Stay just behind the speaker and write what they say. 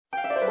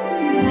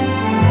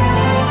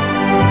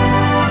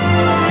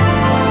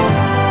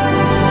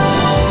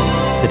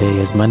Today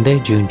is Monday,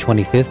 June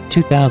 25th,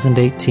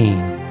 2018,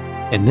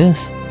 and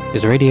this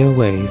is Radio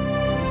Wave.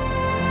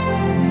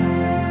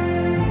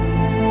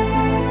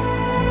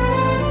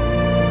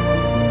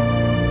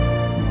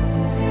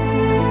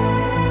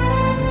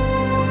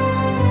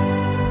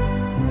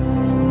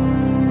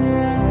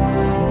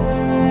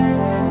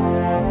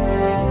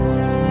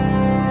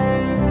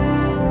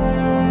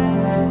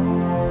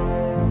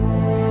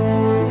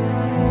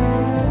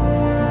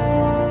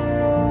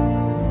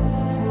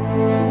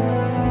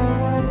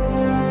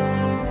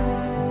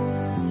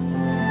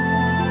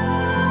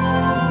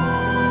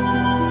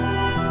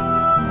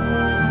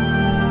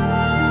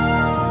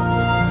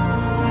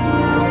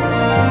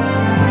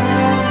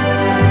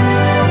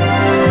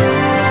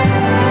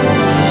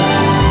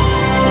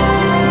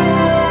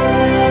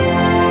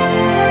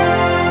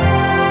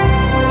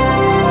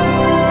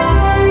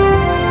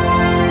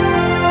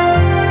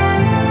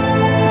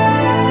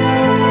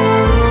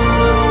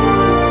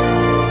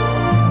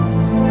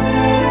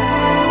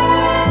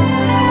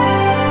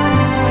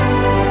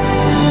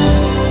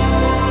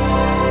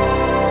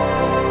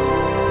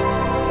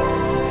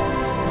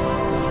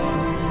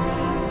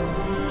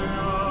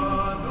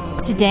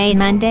 Today,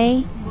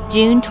 Monday,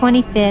 June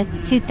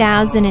 25th,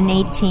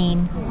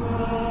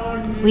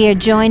 2018. We are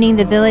joining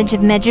the village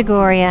of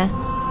Medjugorje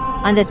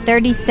on the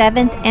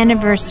 37th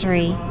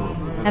anniversary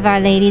of Our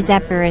Lady's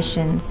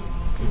apparitions.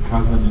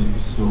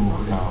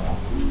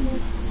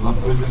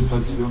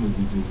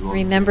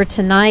 Remember,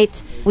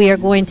 tonight we are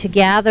going to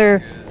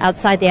gather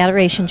outside the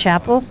Adoration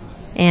Chapel,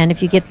 and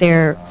if you get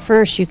there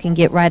first, you can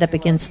get right up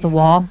against the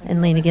wall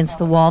and lean against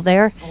the wall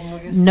there,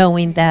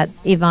 knowing that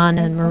Yvonne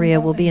and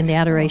Maria will be in the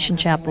Adoration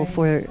Chapel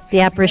for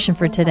the apparition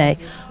for today.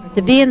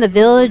 To be in the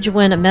village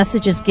when a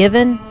message is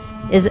given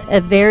is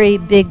a very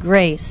big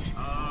grace.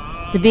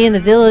 To be in the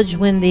village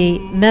when the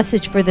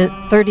message for the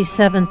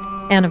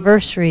 37th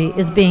anniversary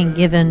is being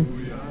given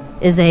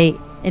is a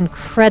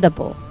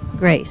incredible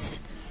grace.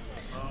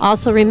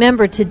 Also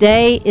remember,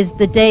 today is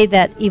the day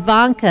that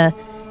Ivanka,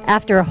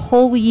 after a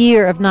whole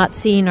year of not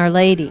seeing Our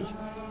Lady,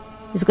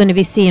 is going to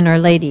be seeing Our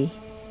Lady.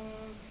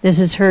 This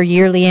is her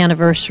yearly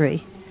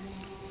anniversary.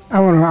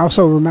 I want to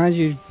also remind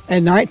you,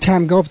 at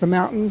nighttime, go up the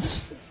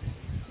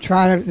mountains.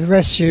 Try the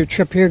rest of your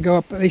trip here, go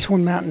up at least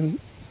one mountain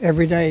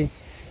every day.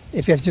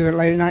 If you have to do it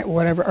late at night,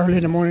 whatever, early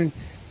in the morning.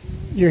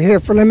 You're here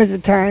for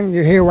limited time.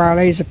 You're here while Our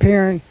Lady's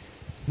appearing.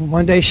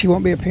 One day she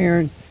won't be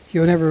appearing.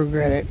 You'll never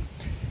regret it.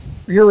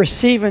 You're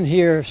receiving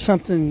here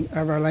something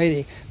of Our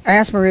Lady. I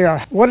asked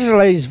Maria, what does Our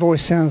Lady's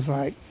voice sound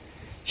like?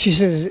 She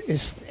says,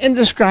 it's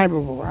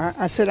indescribable.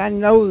 I said, I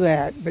know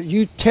that, but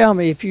you tell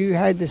me, if you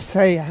had to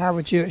say, how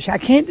would you? I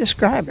can't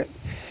describe it.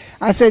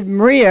 I said,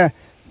 Maria,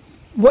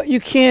 what you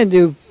can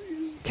do,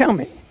 tell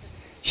me.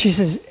 She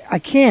says, I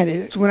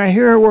can't. When I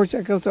hear her words,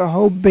 I go through a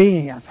whole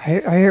being. I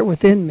hear it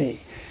within me.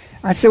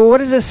 I said, well, what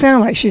does it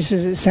sound like? She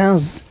says, it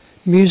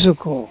sounds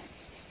musical.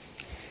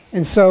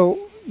 And so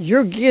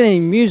you're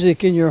getting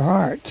music in your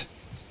heart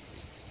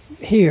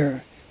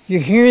here.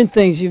 You're hearing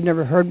things you've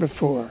never heard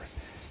before.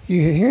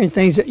 You're hearing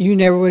things that you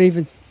never would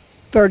even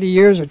 30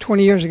 years or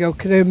 20 years ago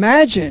could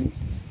imagine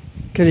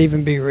could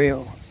even be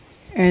real.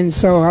 And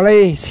so Our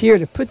Lady's here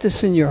to put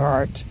this in your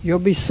heart. You'll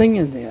be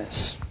singing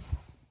this.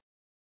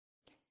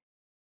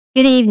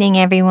 Good evening,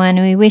 everyone.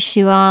 We wish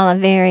you all a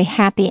very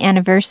happy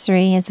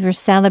anniversary as we're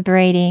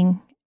celebrating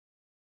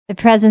the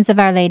presence of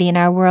Our Lady in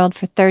our world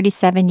for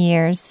 37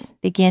 years,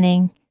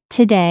 beginning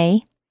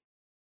today.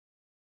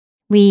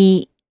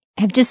 We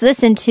have just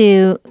listened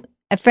to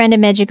a friend of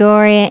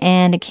Medjugorje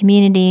and a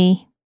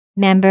community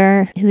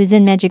member who is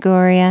in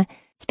Medjugorje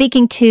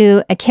speaking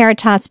to a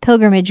Caritas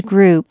pilgrimage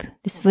group.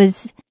 This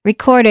was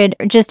recorded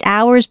just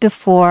hours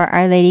before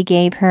Our Lady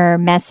gave her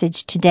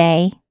message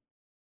today.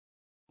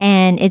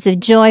 And it's a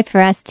joy for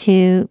us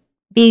to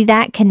be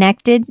that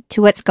connected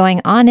to what's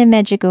going on in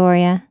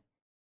Medjugorje,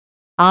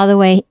 all the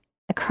way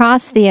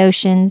across the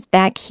oceans,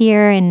 back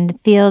here in the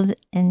field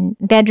and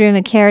bedroom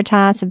of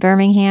Caritas of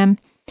Birmingham.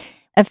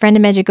 A friend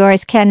of Medjugorje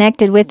is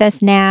connected with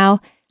us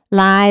now,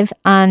 live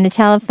on the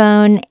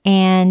telephone,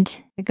 and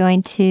we're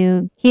going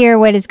to hear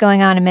what is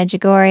going on in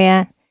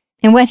Medjugorje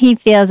and what he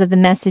feels of the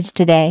message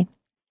today.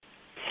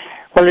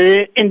 Well,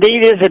 it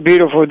indeed is a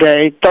beautiful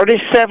day.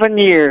 37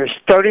 years,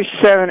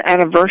 37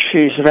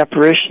 anniversaries of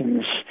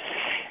apparitions,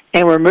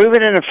 and we're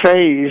moving in a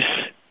phase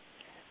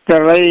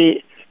that Our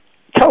Lady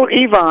told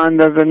Yvonne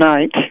the other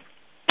night,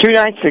 2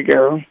 nights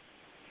ago,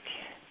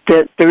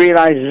 that the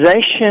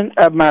realization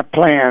of my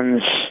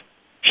plans,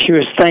 she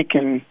was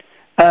thanking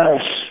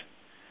us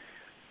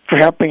for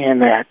helping in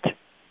that.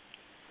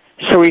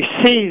 So we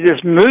see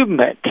this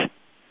movement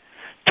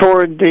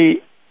toward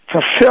the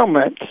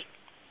fulfillment,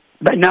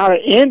 but not an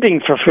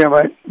ending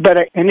fulfillment,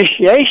 but an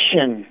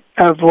initiation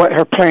of what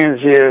her plans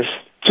is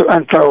to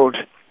unfold.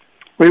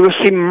 We will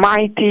see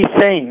mighty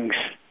things.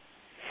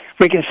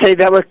 We can say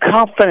that with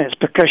confidence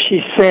because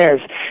she says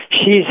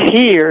she's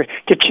here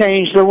to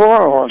change the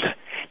world.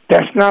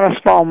 That's not a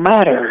small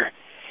matter.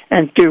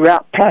 And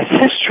throughout past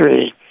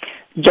history,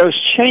 those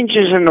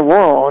changes in the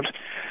world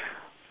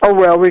are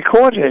well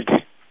recorded.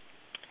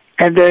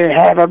 and they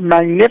have a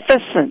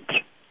magnificent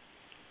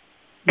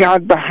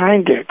God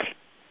behind it.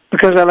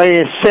 Because Our Lady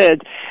has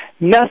said,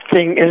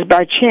 nothing is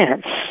by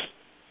chance.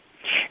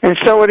 And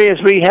so it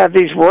is, we have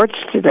these words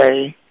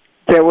today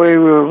that we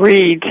will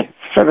read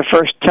for the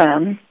first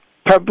time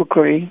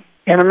publicly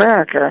in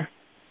America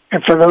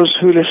and for those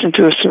who listen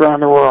to us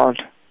around the world.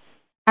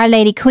 Our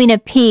Lady Queen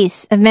of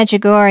Peace of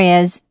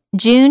Medjugorje's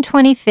June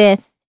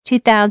 25th,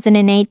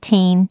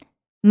 2018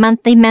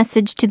 monthly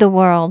message to the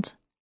world.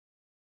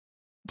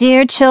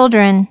 Dear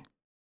children,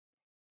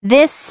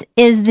 this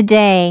is the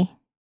day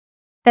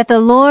that the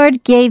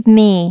Lord gave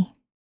me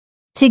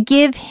to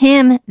give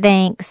Him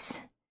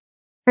thanks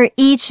for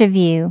each of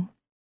you,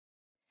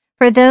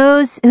 for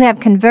those who have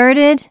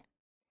converted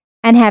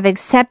and have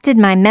accepted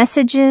my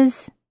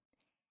messages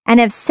and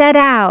have set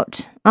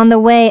out on the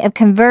way of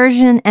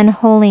conversion and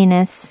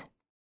holiness.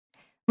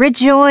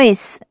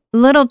 Rejoice,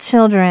 little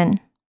children,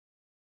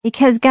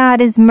 because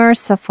God is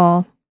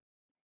merciful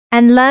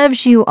and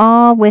loves you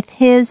all with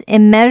His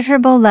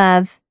immeasurable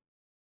love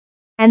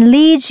and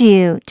leads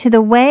you to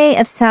the way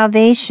of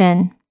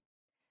salvation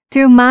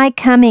through my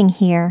coming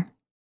here.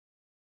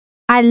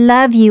 I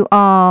love you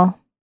all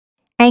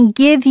and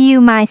give you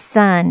my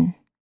Son,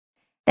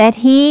 that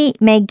He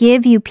may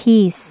give you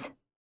peace.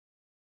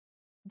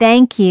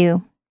 Thank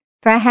you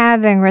for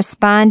having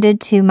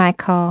responded to my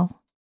call.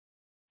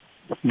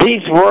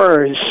 These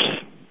words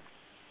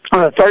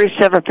on the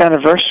 37th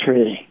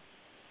anniversary,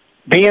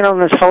 being on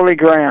this holy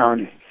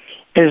ground,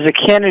 is the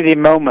Kennedy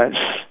moments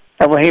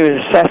of when he was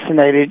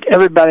assassinated.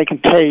 Everybody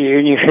can tell you,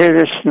 and you hear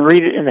this and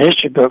read it in the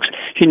history books,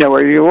 you know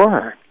where you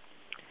were.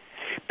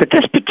 But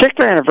this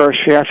particular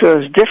anniversary, I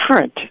feel, is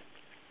different.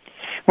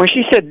 When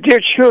she said, dear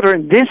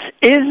children, this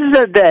is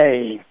the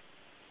day.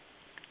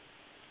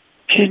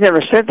 She's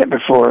never said that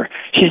before.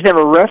 She's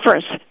never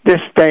referenced this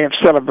day of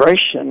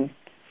celebration,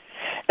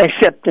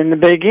 except in the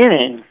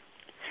beginning,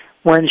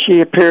 when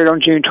she appeared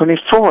on June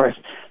 24th,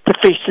 the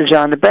Feast of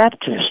John the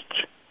Baptist.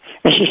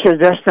 And she said,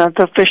 that's not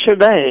the official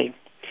day.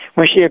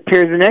 When she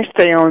appeared the next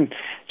day on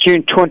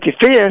June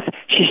 25th,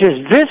 she says,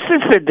 this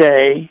is the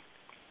day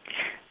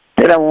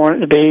that I want it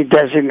to be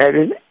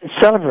designated and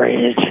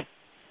celebrated.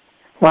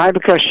 Why?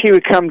 Because she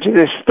would come to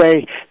this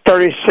day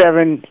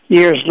 37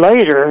 years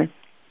later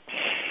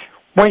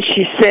when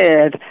she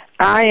said,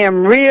 I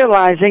am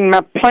realizing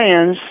my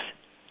plans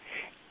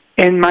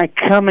in my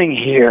coming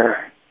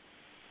here.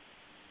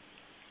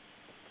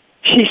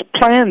 She's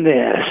planned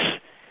this.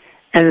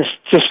 And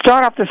to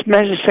start off this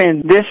message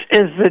saying, this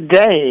is the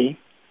day,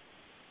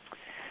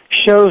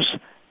 shows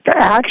the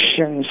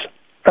actions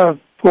of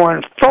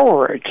going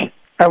forward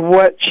of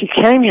what she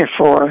came here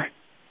for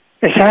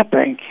is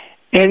happening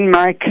in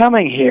my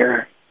coming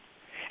here.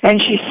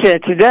 And she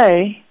said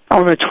today,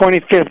 on the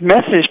 25th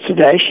message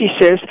today, she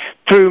says,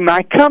 through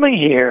my coming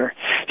here.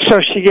 So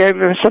she gave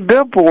us a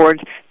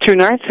billboard 2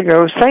 nights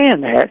ago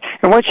saying that.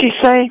 And what'd she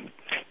say?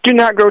 Do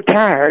not grow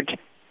tired.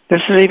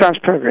 This is Yvonne's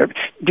program.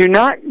 Do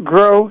not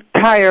grow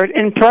tired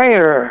in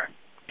prayer.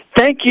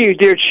 Thank you,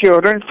 dear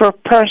children, for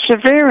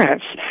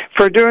perseverance,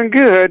 for doing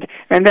good,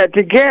 and that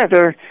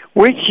together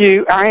with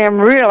you I am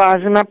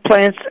realizing my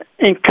plans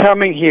in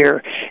coming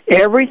here.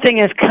 Everything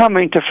is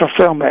coming to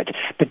fulfillment.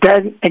 But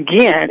that,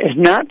 again, is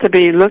not to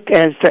be looked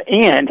as the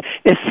end.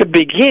 It's the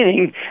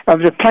beginning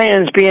of the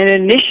plans being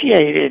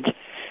initiated.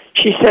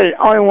 She said it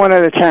only one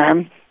other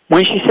time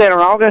when she said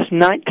on August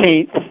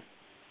 19th,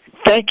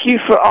 thank you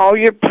for all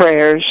your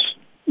prayers,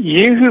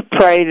 you who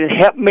prayed and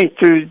helped me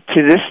through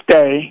to this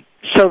day,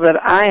 so that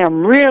I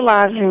am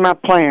realizing my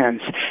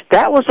plans.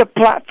 That was a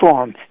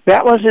platform.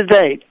 That was a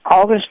date,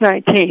 August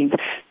 19th.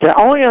 The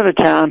only other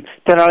time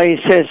that Our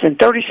Lady says, in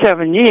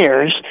 37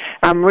 years,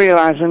 I'm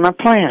realizing my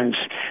plans.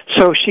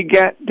 So she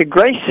got the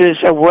graces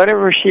of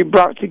whatever she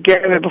brought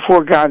together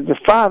before God the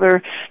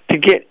Father to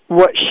get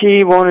what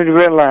she wanted to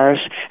realize.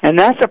 And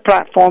that's a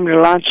platform that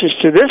launches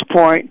to this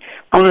point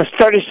on the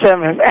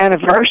 37th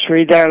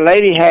anniversary that Our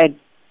Lady had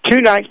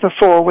 2 nights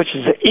before, which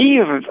is the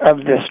eve of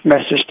this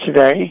message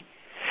today,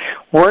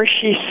 where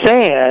she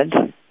said,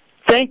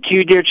 thank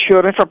you, dear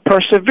children, for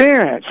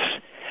perseverance.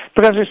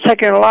 Because it's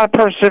taken a lot of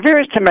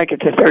perseverance to make it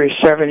to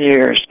 37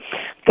 years.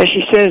 That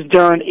she says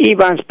during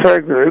Yvonne's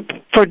prayer group,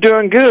 for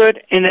doing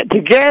good, and that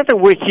together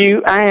with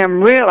you, I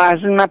am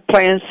realizing my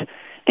plans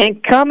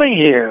in coming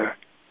here.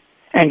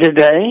 And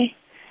today,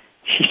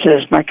 she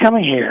says, my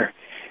coming here.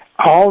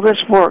 All this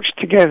works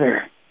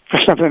together for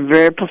something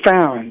very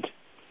profound.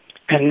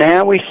 And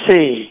now we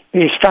see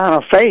these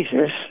final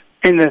phases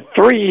in the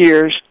 3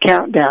 years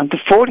countdown to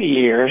 40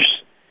 years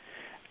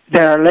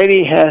that Our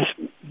Lady has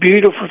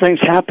beautiful things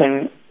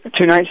happen.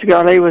 2 nights ago,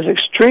 Our Lady was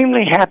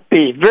extremely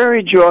happy,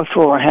 very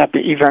joyful and happy,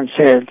 Yvonne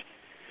said.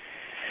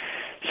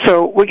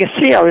 So we can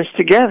see all this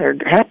together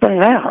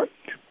happening out.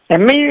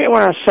 Immediately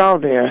when I saw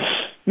this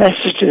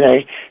message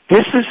today,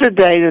 this is the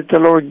day that the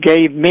Lord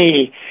gave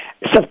me,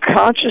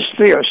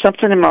 subconsciously or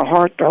something in my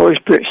heart, the Holy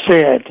Spirit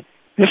said,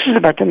 this is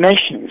about the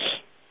nations.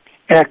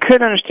 And I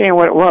couldn't understand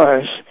what it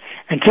was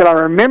until I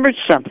remembered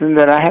something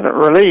that I haven't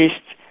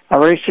released. I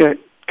released it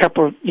a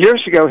couple of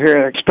years ago here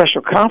at a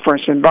special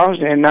conference in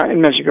Bosnia, in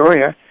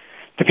Medjugorje,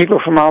 to people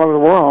from all over the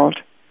world,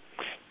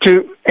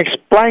 to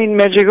explain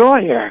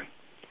Medjugorje.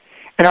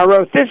 And I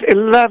wrote this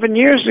 11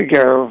 years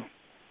ago.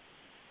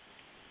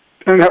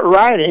 In that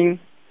writing,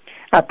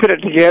 I put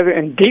it together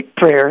in deep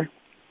prayer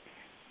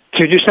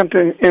to do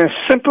something in a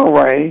simple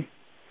way,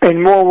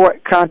 in more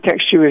what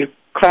context you would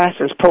class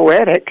as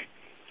poetic,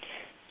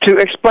 to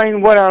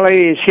explain what Our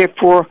Lady is here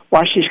for,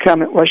 why she's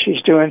coming, what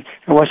she's doing,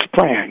 and what's the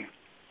plan.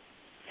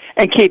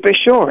 And keep it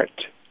short.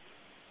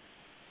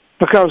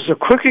 Because the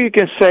quicker you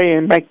can say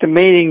and make the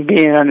meaning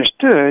being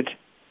understood,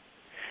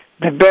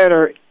 the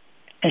better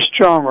and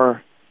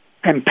stronger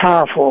and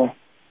powerful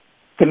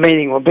the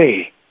meaning will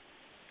be.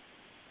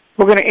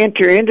 We're going to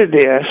enter into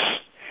this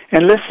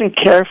and listen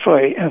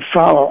carefully and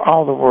follow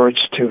all the words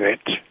to it.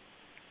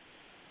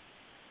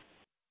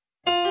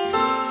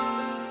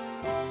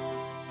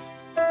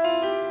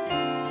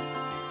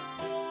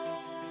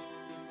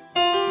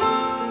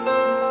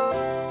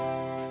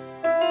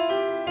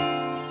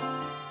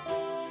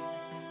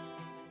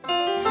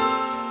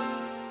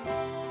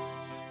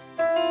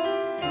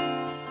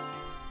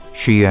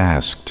 She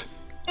asked,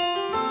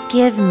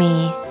 "Give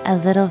me a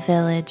little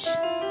village."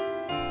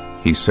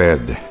 He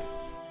said,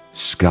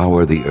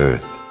 "Scour the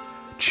earth,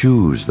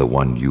 choose the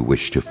one you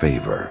wish to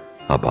favor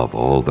above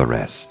all the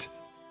rest."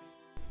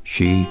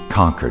 She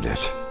conquered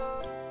it.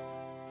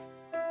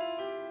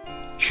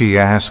 She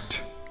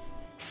asked,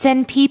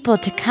 "Send people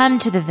to come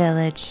to the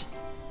village."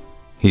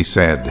 He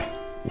said,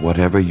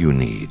 "Whatever you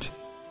need,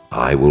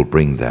 I will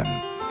bring them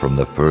from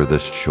the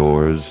furthest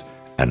shores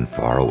and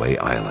faraway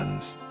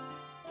islands."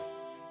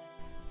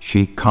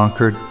 She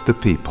conquered the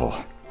people.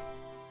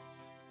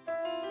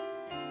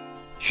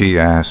 She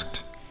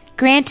asked,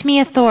 "Grant me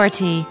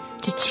authority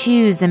to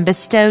choose and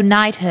bestow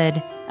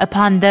knighthood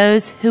upon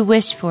those who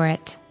wish for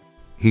it."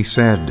 He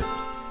said,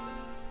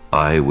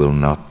 "I will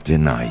not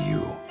deny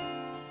you."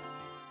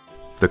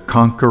 The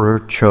conqueror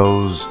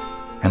chose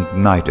and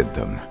knighted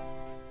them.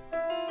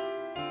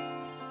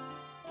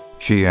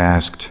 She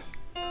asked,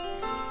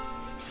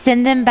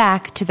 "Send them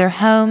back to their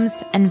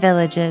homes and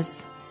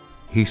villages."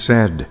 He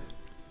said,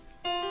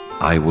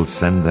 "I will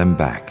send them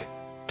back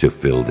to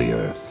fill the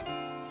earth."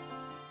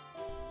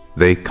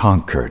 They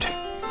conquered.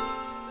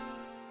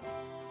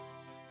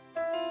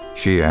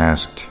 She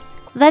asked,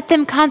 "Let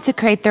them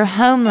consecrate their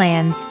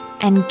homelands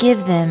and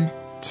give them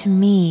to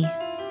me."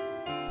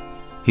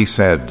 He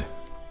said,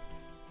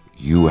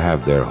 "You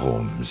have their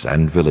homes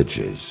and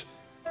villages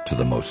to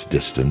the most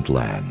distant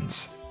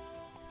lands."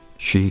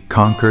 She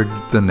conquered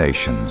the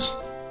nations.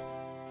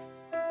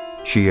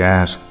 She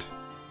asked,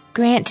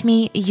 "Grant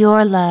me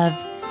your love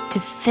to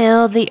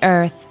fill the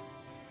earth,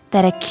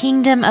 that a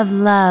kingdom of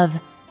love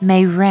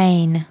may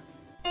reign."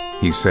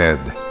 He said,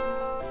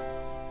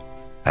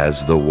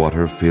 "As the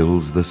water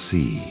fills the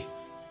sea,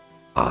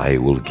 I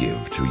will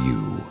give to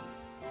you."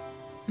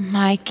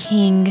 My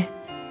King,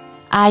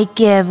 I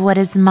give what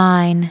is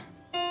mine.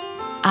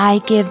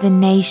 I give the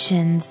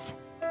nations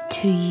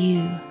to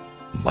you.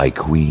 My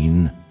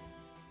Queen,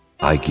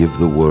 I give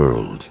the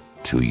world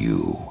to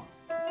you.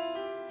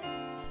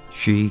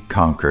 She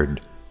conquered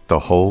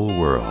the whole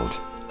world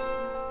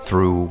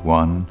through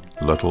one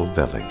little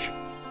village.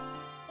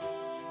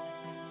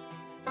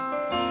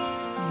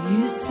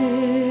 You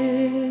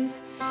said,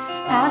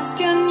 "Ask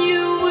and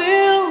you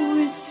will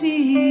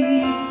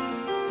receive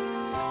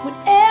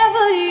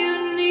whatever you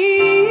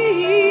need."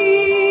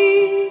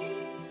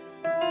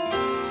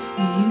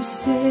 You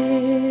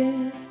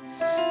said,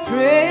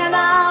 "Pray and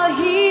I'll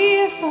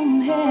hear from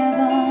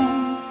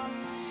heaven,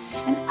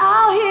 and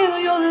I'll heal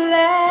your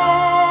land."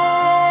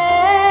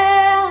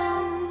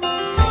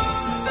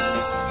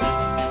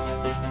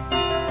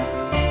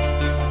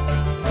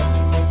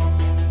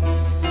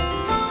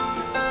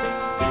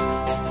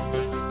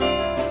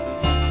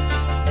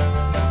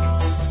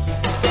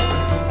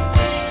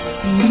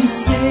 You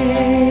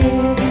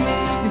said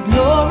the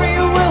glory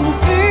will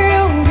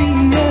fill the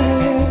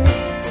earth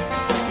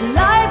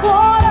like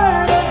water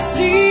the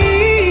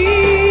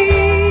seas.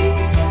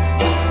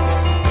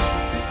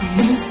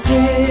 You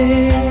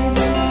said,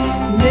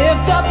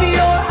 "Lift up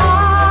your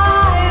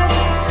eyes,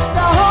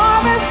 the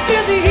harvest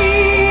is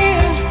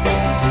here,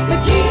 the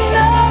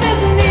kingdom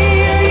is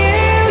near."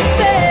 You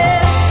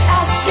said,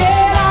 "Ask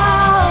and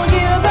I'll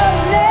give the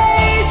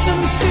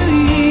nations to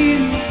you."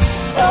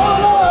 Oh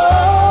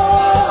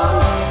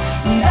Lord,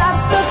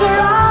 that's the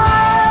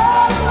cry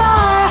of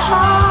my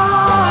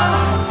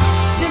heart.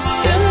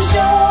 Distant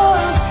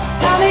shores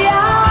and the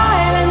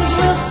islands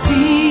will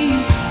see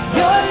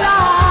your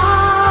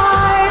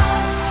light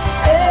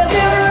as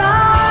it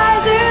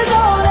rises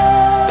on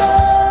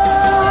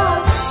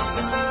us.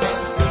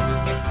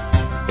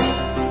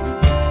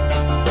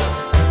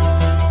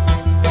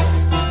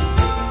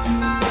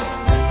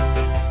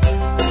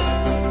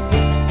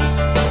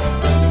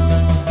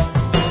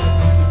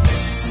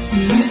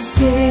 You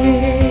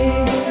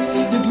say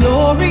the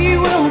glory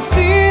will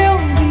fill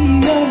the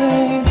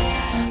earth,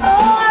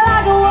 oh,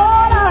 like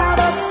water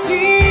the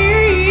seas.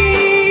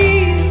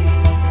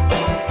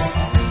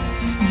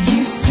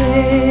 You say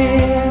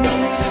said,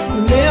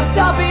 lift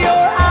up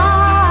your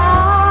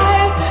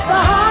eyes, the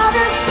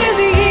harvest is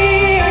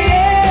here,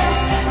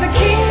 yes, the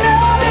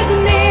kingdom is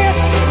near.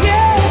 You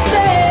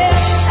said,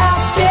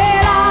 ask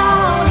and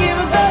I'll give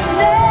the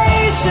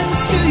nations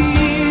to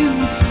you.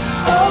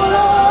 Oh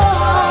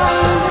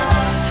Lord,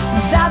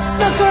 that's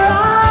the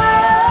cry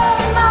of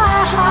my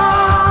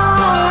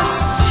heart.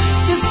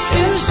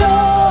 Distant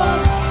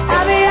shores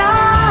and the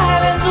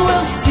islands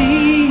will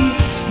see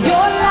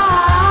your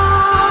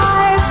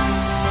light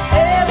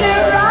as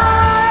it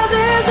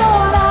rises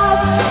on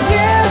us.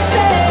 You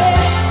said,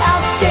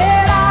 ask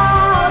and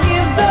I'll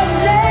give the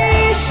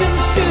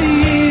nations to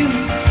you.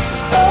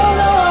 Oh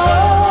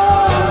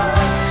Lord,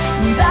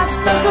 that's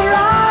the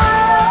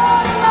cry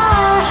of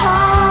my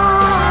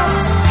heart.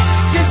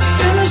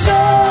 Distant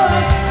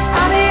shores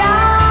and the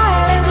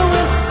islands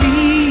will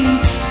see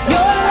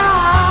your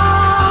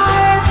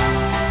light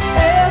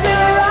as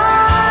it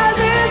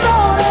rises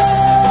on us.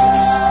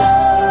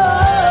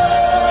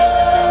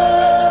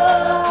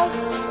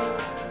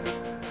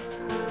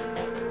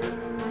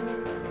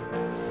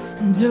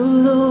 And oh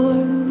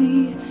Lord,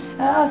 we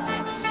ask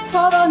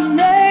for the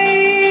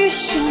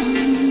nations.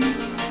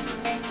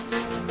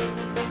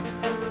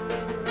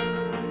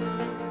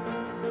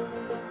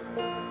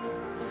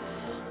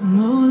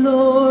 Oh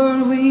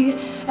Lord, we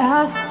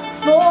ask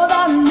for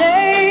the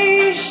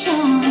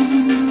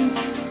nations.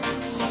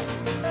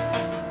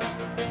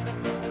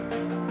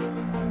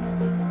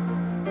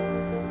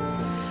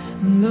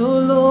 And oh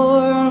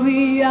Lord,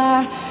 we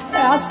are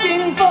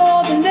asking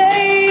for the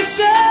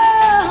nations.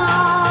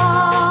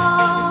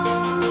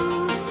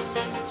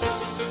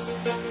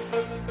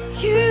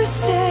 You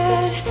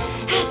said,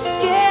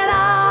 ask and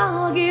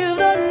I'll give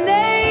the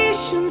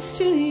nations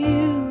to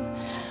you.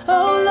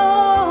 Oh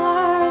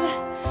Lord,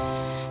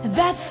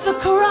 that's the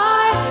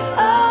cry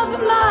of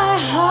my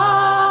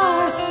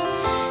heart.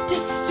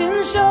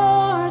 Distant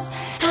shores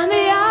and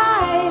the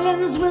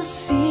islands will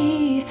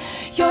see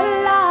your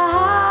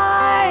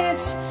light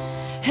as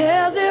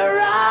it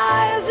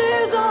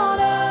rises on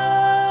us.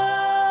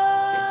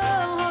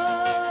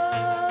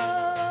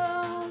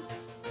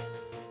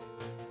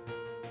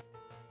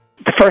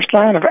 The first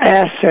line of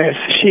ask says,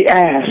 she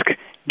asked,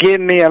 give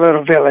me a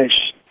little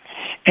village.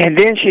 And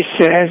then she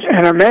says,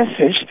 and her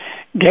message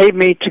gave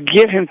me to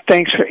give him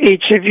thanks for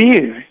each of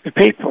you, the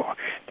people.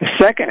 The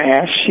second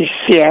ask,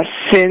 she asked,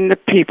 send the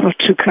people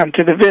to come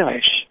to the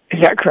village.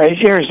 Is that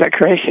crazy or is that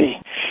crazy?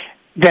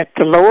 That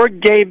the Lord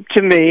gave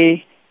to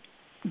me,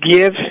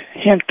 give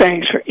him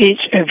thanks for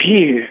each of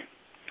you,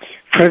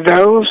 for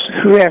those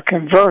who have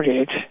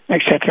converted,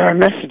 accepted our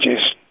messages.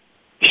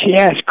 She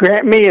asked,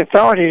 grant me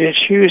authority to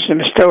choose and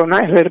bestow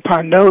knighthood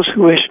upon those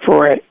who wish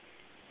for it,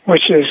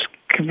 which is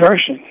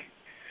conversion.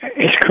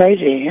 It's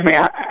crazy. I mean,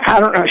 I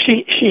don't know.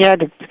 She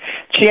had to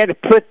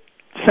put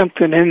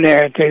something in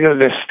there to do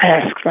this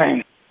ask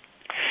thing,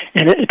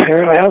 and it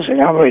parallels it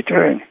all the way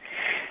through.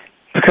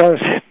 Because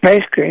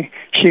basically,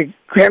 she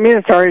grant me the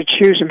authority to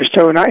choose and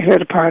bestow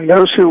knighthood upon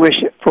those who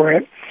wish it for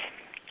it.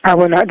 I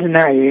will not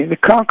deny you. The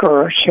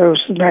conqueror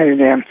chose to deny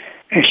them,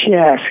 and she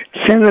asked,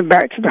 send them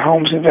back to the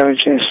homes and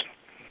villages,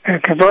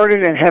 and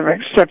converted and have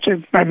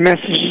accepted my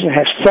messages and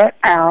have set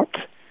out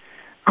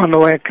on the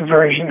way of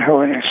conversion and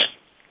holiness.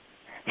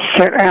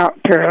 Set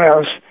out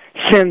parallels,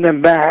 send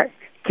them back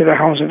to the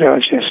homes and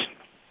villages.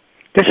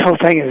 This whole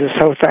thing is this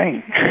whole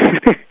thing.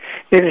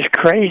 It is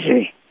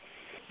crazy.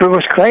 But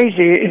what's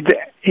crazy is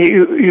that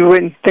you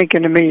wouldn't think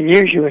in a million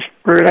years you would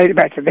relate it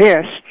back to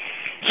this.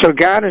 So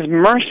God is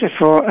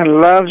merciful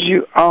and loves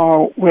you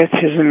all with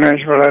his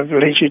immeasurable love to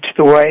lead you to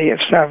the way of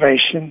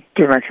salvation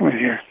through my coming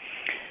here.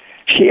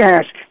 She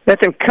asked, let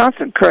them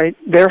consecrate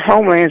their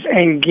homelands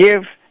and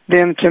give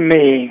them to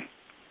me.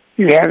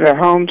 You have their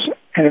homes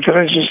and the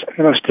villages and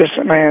the most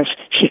distant lands.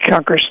 She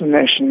conquers the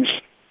nations.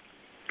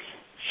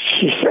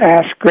 She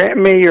asked, grant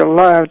me your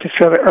love to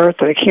fill the earth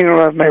that the kingdom of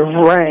love may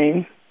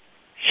reign.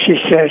 She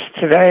says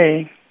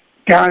today,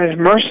 God is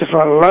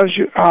merciful and loves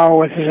you all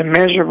with his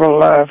immeasurable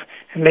love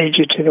and leads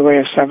you to the way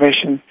of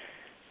salvation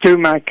through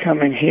my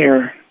coming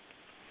here.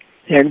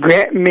 Yeah,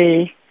 grant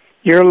me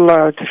your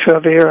love to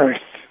fill the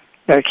earth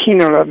that the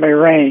kingdom of love may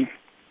reign.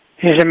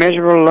 His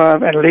immeasurable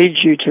love and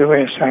leads you to the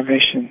way of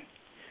salvation.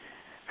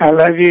 I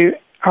love you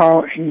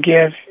all and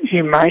give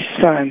you my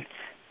son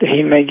that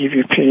he may give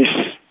you peace.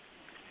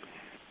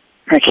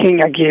 My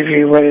king, I give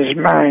you what is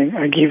mine.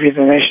 I give you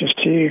the nations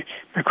to you.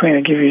 My queen,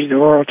 I give you the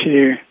world to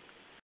you.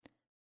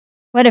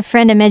 What a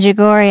Friend of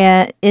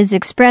Medjugorje is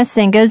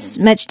expressing goes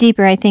much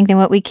deeper, I think, than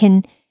what we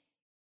can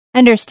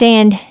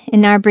understand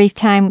in our brief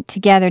time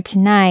together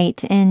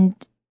tonight, and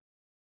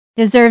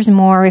deserves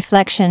more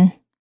reflection.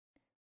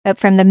 But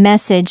from the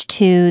message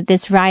to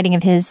this writing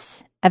of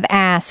his, of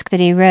Ask, that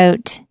he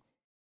wrote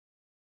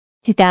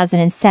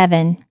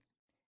 2007.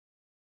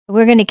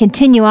 We're going to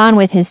continue on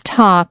with his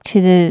talk to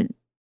the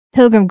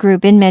pilgrim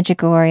group in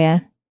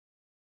Medjugorje,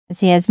 as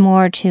he has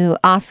more to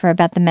offer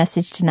about the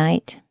message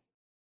tonight.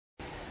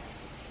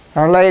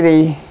 Our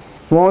Lady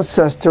wants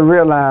us to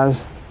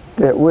realize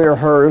that we are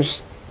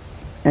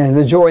hers and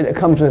the joy that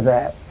comes with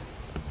that.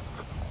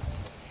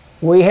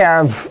 We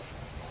have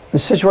the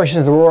situation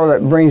of the world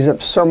that brings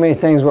up so many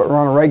things. What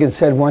Ronald Reagan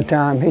said one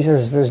time, he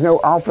says, there's no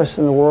office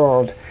in the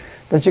world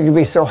that you can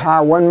be so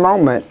high one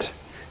moment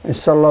and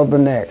so low the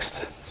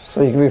next.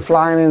 So you can be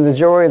flying into the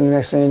joy, and the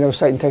next thing you know,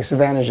 Satan takes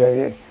advantage of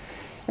you.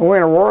 And we're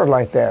in a world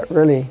like that,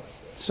 really.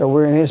 So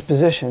we're in his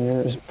position, and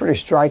it was pretty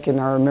striking.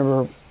 I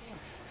remember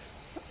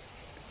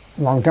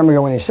a long time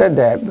ago when he said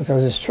that,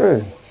 because it's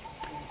true.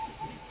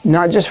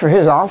 Not just for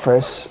his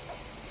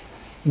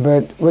office,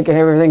 but we can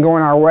have everything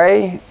going our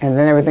way, and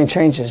then everything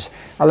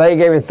changes. Our lady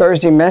gave a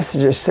Thursday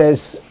message that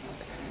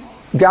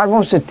says, God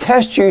wants to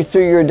test you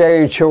through your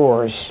daily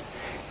chores.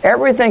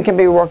 Everything can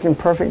be working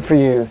perfect for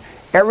you.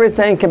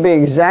 Everything can be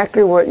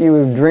exactly what you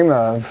would dream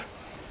of,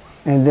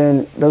 and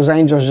then those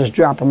angels just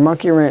drop a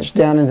monkey wrench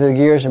down into the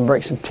gears and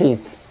break some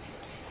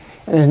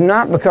teeth. And it's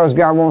not because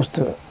God wants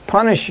to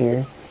punish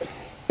you,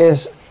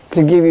 it's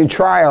to give you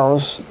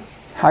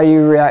trials, how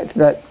you react to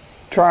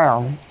that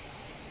trial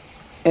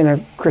in a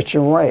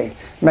Christian way.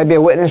 Maybe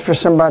a witness for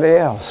somebody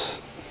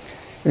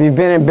else. If you've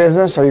been in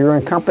business or you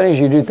run companies,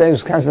 you do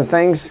those kinds of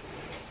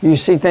things, you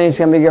see things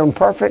can be going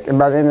perfect, and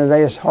by the end of the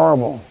day it's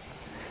horrible.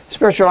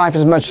 Spiritual life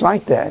is much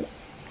like that.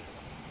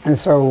 And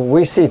so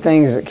we see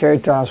things that carry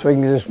to us, we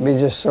can just be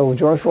just so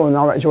joyful, and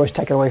all that joy is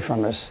taken away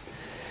from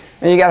us.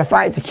 And you got to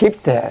fight to keep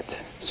that.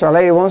 So Our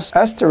Lady wants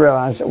us to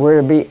realize that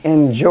we're to be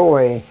in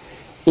joy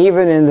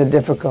even in the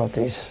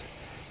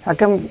difficulties. How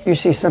come you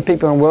see some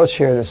people in a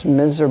wheelchair that's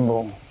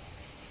miserable?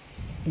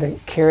 They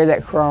carry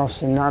that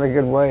cross in not a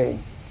good way.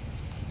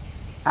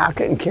 I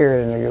couldn't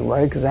carry it in a good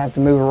way because I have to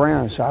move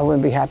around, so I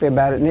wouldn't be happy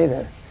about it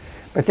neither.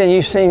 But then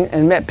you've seen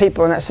and met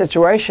people in that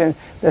situation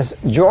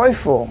that's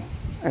joyful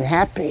and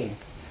happy.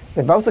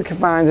 They both are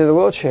confined to the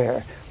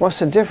wheelchair. What's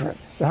the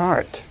difference? The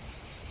heart.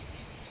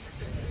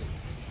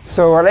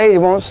 So Our Lady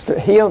wants to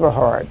heal the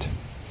heart.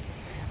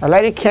 Our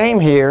Lady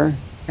came here,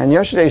 and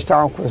yesterday's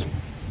talk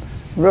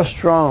was real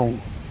strong,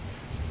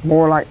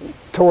 more like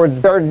toward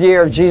the third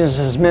year of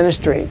Jesus'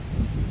 ministry.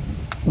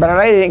 But Our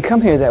Lady didn't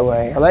come here that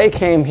way. Our Lady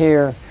came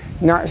here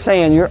not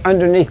saying you're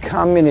underneath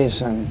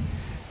communism,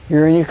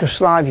 you're in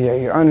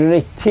Yugoslavia, you're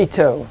underneath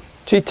Tito.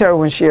 Tito,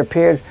 when she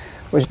appeared,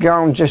 was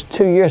gone just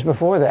 2 years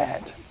before that.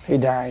 He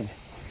died.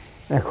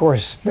 And of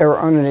course, they were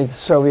underneath the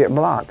Soviet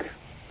bloc.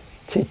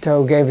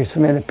 Tito gave you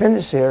some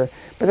independence here,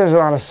 but there's a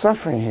lot of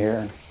suffering here.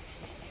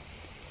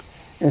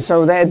 And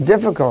so they had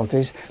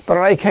difficulties, but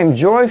Our Lady came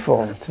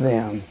joyful to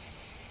them.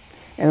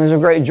 And it was a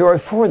great joy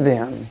for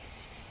them.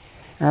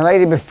 And Our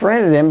Lady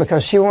befriended them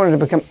because she wanted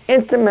to become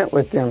intimate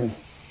with them.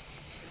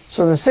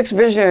 So the 6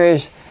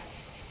 visionaries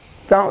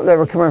thought they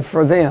were coming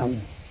for them.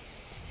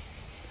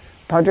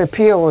 Padre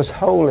Pio was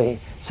holy.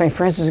 St.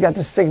 Francis got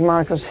the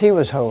stigmata because he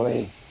was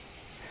holy.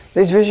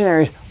 These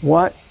visionaries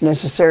weren't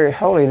necessarily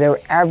holy. They were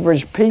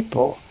average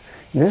people.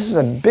 And this is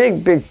a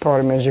big, big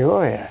part of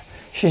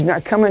Medjugorje. She's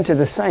not coming to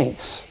the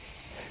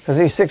saints because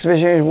these 6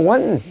 visionaries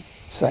weren't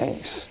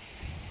saints.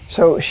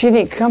 So she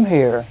didn't come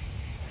here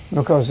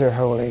because they're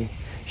holy.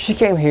 She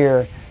came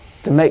here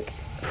to make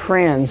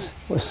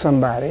friends with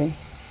somebody,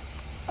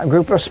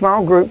 a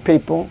small group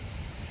people,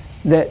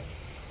 that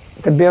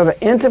to build an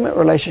intimate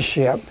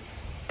relationship,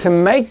 to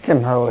make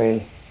them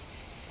holy,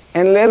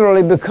 and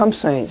literally become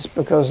saints,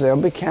 because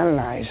they'll be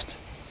canonized.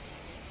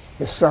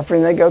 The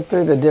suffering they go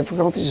through, the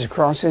difficulties, the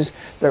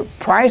crosses, the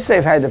price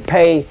they've had to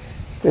pay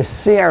to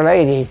see Our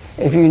Lady,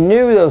 if you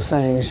knew those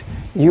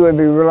things, you would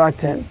be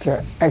reluctant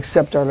to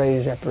accept Our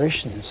Lady's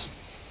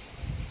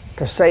apparitions.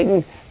 Because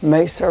Satan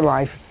makes their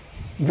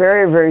life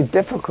very, very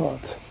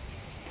difficult.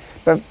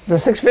 But the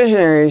 6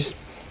 visionaries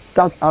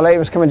thought Our Lady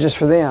was coming just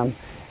for them.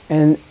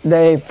 And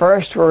they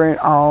first were in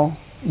awe,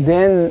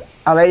 then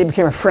Our Lady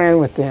became a friend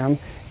with them,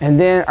 and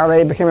then Our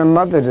Lady became a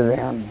mother to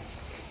them.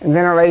 And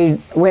then Our Lady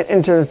went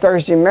into the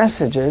Thursday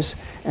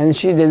messages, and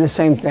she did the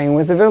same thing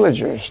with the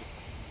villagers.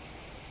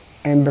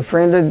 And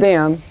befriended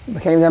them,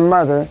 became their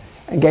mother,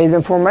 and gave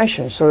them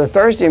formation. So the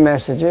Thursday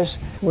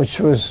messages, which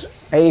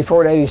was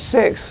 84 to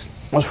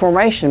 86, was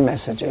formation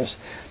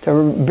messages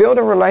to build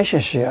a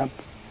relationship.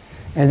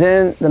 And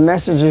then the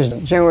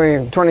messages,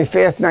 January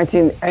 25th,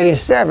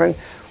 1987,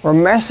 were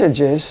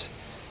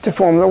messages to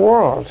form the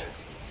world.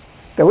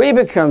 That we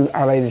become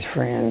Our Lady's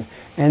friend,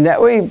 and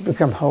that we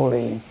become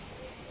holy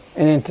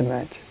and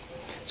intimate.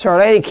 So Our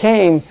Lady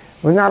came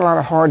with not a lot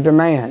of hard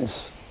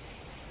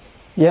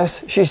demands.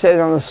 Yes, she said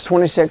on the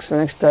 26th, the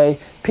next day,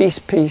 peace,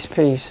 peace,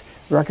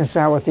 peace,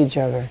 reconcile with each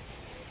other.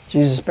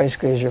 Jesus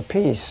basically is your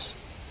peace.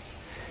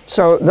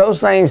 So those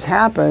things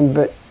happen,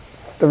 but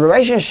the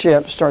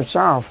relationship starts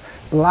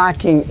off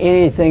lacking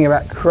anything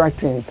about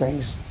correcting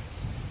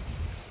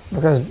things,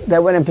 because they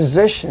weren't in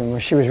position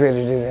where she was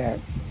ready to do that.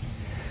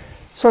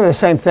 So the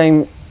same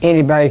thing,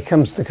 anybody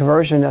comes to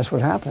conversion, that's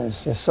what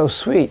happens. It's so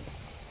sweet,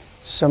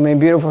 so many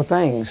beautiful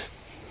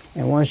things.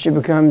 And once you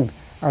become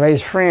Our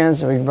Lady's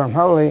friends and we become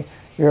holy,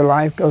 your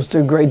life goes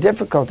through great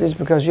difficulties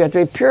because you have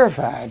to be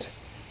purified.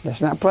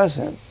 That's not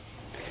pleasant.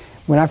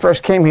 When I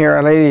first came here,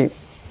 Our Lady,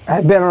 I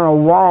had been on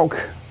a walk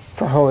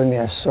for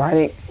holiness, so I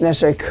didn't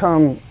necessarily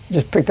come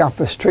just picked off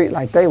the street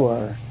like they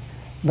were.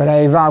 But I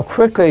evolved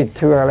quickly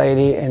to Our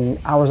Lady, and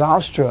I was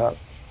awestruck.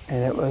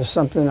 And it was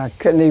something I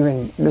couldn't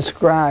even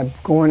describe,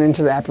 going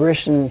into the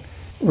apparition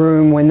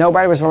room when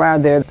nobody was allowed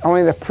there,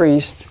 only the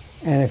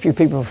priest and a few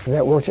people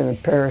that worked in the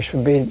parish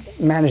would be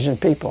managing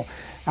people.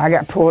 I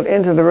got pulled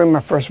into the room my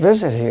first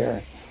visit here,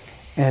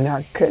 and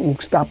I couldn't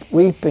stop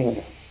weeping.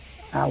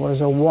 I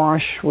was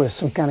awash with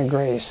some kind of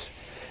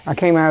grace. I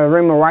came out of the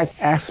room, my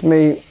wife asked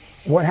me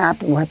what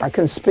happened. I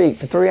couldn't speak.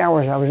 For 3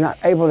 hours I was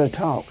not able to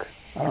talk.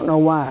 I don't know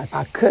why.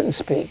 I couldn't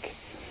speak.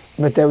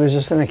 But there was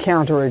just an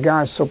encounter with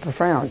God so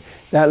profound.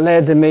 That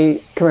led to me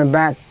coming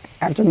back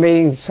after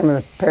meeting some of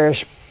the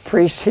parish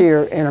priests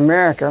here in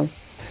America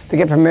to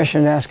get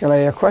permission to ask Our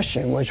Lady a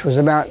question, which was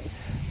about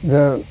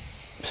the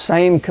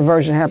same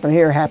conversion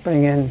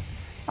happening in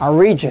our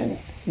region.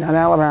 Not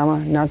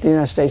Alabama, not the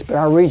United States, but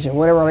our region,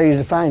 whatever Our Lady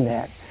defined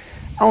that.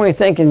 Only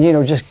thinking,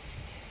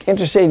 just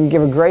intercede and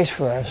give a grace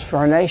for us, for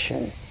our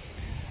nation,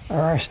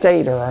 or our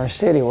state, or our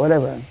city,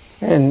 whatever.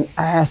 And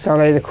I asked Our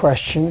Lady the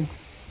question,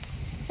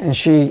 and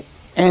she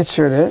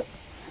answered it.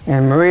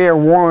 And Maria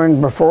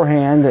warned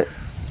beforehand that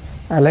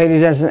Our Lady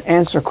doesn't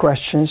answer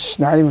questions,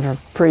 not even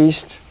for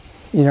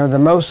priests. The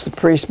most the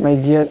priest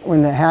may get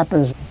when that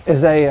happens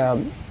is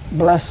a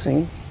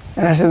blessing.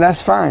 And I said,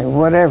 that's fine,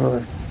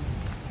 whatever.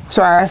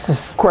 So I asked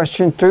this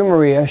question through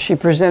Maria. She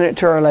presented it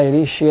to Our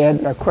Lady. She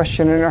had a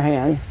question in her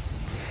hand.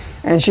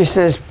 And she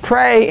says,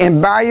 pray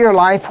and by your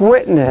life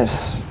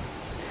witness.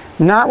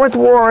 Not with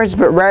words,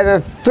 but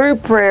rather through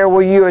prayer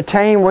will you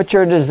attain what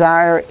your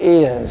desire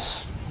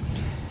is.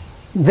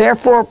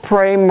 Therefore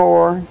pray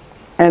more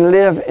and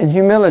live in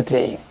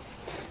humility.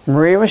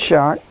 Maria was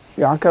shocked.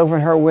 Yaakov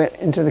and her went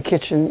into the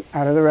kitchen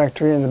out of the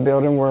rectory in the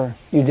building where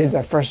you did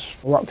that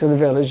first walk to the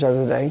village the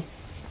other day.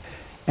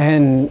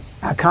 And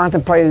I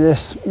contemplated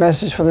this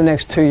message for the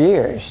next 2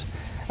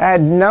 years. I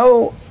had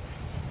no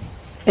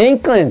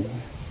inkling,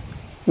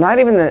 not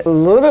even a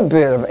little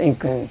bit of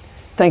inkling,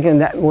 thinking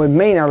that would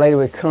mean Our Lady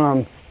would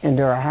come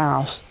into our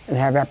house and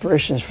have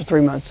apparitions for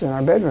 3 months in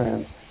our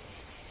bedroom.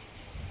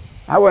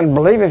 I wouldn't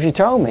believe if you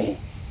told me.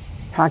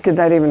 How could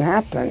that even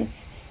happen?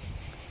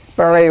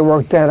 But Our Lady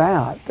worked that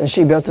out. And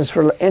she built this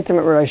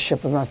intimate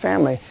relationship with my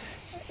family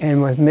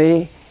and with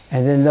me,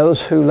 and then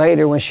those who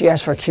later, when she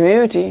asked for a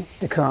community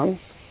to come,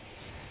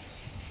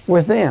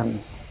 with them.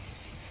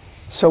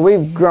 So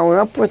we've grown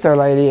up with Our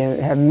Lady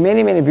and have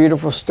many, many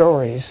beautiful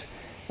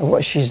stories of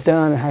what she's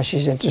done and how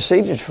she's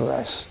interceded for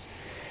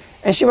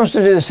us. And she wants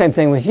to do the same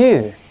thing with you.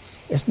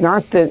 It's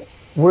not that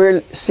we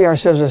see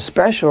ourselves as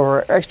special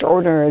or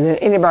extraordinary than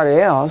anybody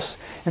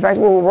else. In fact,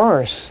 we're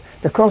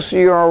worse. The closer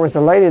you are with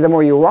the Lady, the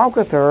more you walk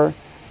with her,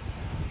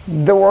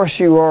 the worse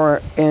you are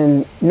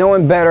in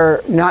knowing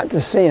better not to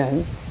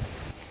sin.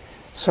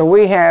 So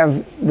we have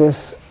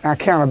this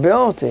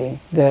accountability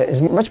that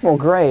is much more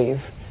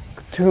grave.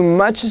 To whom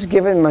much is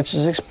given, much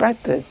is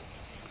expected.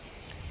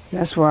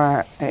 That's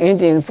why an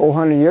Indian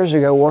 400 years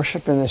ago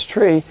worshiping this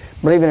tree,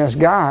 believing it's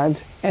God,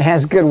 and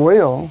has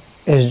goodwill,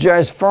 is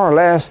judged far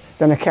less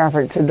than a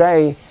Catholic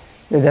today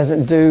that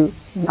doesn't do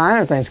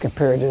minor things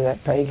compared to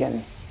that pagan.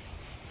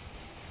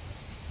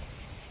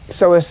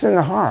 So it's in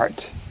the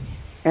heart,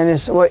 and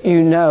it's what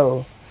you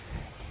know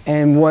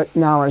and what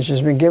knowledge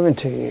has been given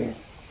to you.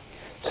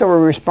 So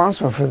we're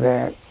responsible for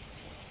that.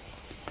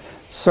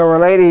 So Our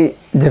Lady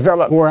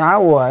developed where I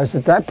was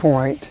at that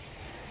point.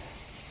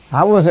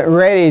 I wasn't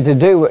ready to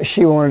do what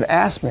she wanted to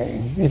ask me.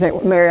 You think,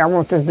 well, Mary, I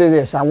want to do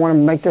this. I want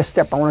to make this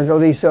step. I want to go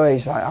these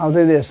ways. I'll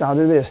do this. I'll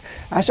do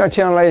this. I started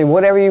telling the Lady,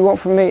 whatever you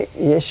want from me,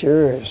 yes,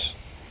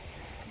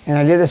 yours. And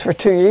I did this for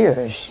 2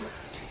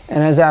 years. And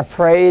as I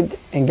prayed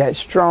and got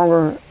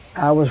stronger,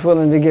 I was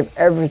willing to give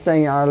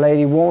everything Our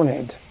Lady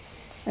wanted.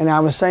 And I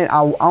was saying, I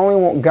only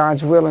want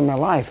God's will in my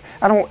life.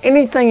 I don't want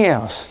anything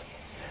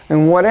else.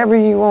 And whatever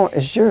you want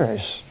is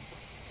yours.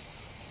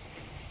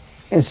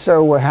 And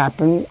so what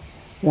happened,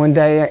 one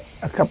day,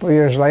 a couple of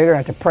years later,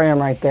 after praying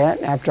like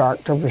that, after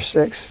October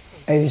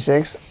 6,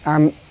 86,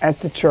 I'm at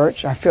the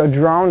church. I feel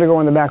drawn to go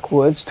in the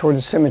backwoods toward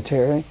the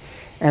cemetery,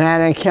 and I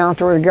had an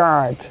encounter with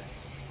God.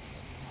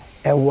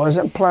 It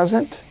wasn't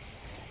pleasant.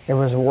 It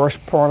was the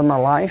worst part of my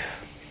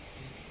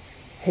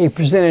life. He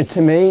presented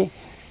to me,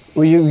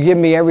 will you give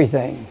me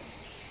everything?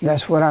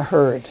 That's what I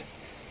heard.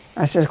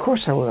 I said, of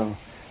course I will.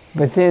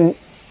 But then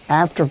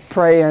after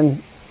praying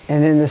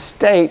and in the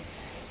state,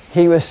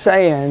 he was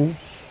saying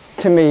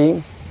to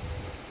me,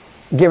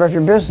 give up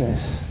your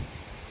business.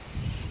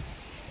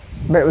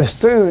 But it was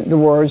through the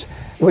words,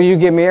 will you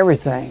give me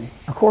everything?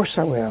 Of course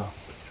I will.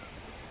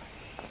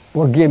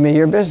 Well, give me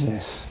your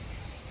business.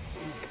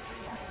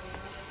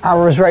 I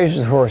was raised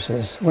with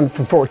horses, went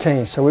from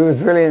 14, so we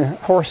was really in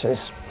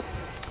horses.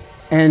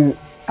 And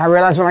I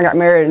realized when I got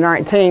married at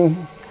 19,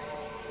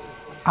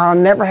 I'll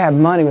never have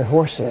money with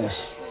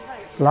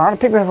horses. A lot of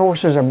people who have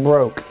horses are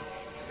broke,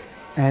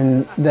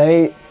 and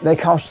they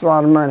cost a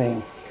lot of money.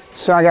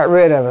 So I got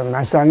rid of them.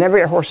 I said, I'll never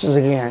get horses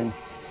again.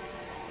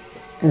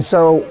 And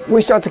so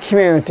we start the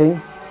community.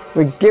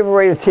 We give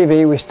away the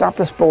TV. We stop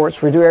the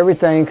sports. We do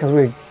everything because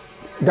we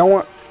don't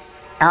want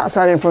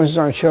outside influences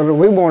on our children.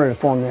 We want to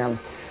inform them.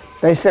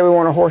 They said, we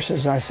want our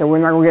horses. I said, we're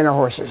not going to get no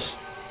horses.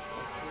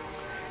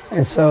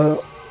 And so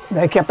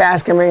they kept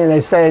asking me, and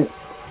they said,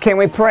 can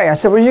we pray? I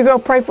said, well, you go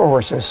pray for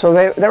horses. So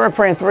they were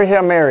praying 3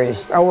 Hail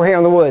Marys over here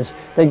in the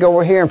woods. They'd go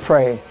over here and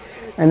pray,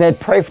 and they'd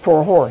pray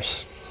for a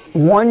horse.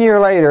 1 year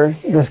later,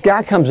 this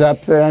guy comes up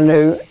that I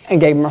knew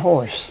and gave him a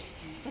horse.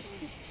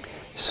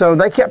 So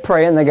they kept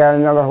praying. They got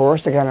another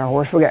horse. They got another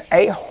horse. We got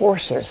 8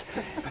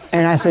 horses.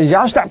 And I said,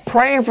 y'all stop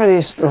praying for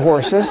these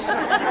horses,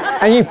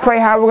 and you pray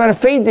how we're going to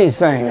feed these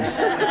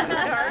things.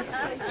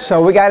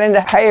 So we got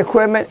into hay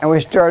equipment, and we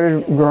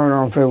started growing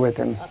our own food with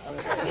them.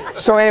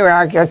 So anyway,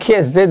 our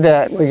kids did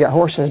that. We got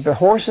horses, but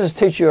horses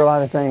teach you a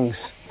lot of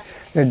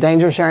things. They're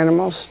dangerous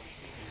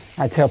animals.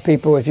 I tell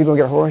people, if you're going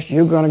to get a horse,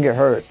 you're going to get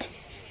hurt.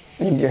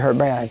 You can get hurt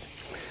bad.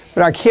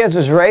 But our kids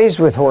was raised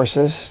with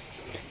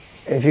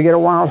horses. If you get a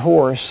wild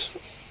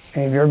horse,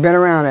 and if you've ever been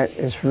around it,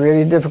 it's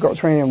really difficult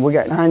training them. We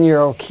got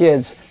 9-year-old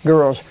kids,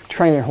 girls,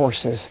 training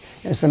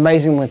horses. It's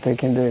amazing what they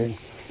can do.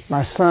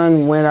 My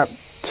son went up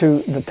to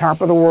the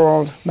top of the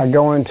world by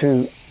going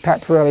to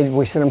Pat Pirelli.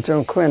 We sent him to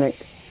a clinic.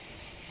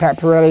 Pat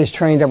Pirelli has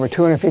trained over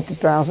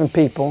 250,000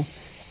 people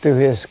through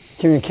his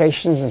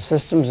communications and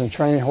systems and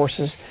training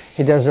horses.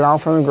 He does it all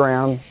from the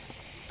ground.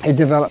 He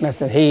developed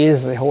method. He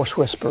is the horse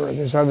whisperer.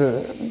 There's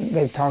other,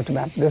 they've talked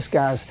about, this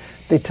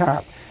guy's the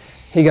top.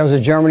 He goes to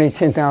Germany,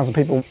 10,000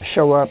 people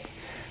show up.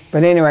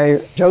 But anyway,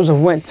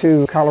 Joseph went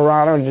to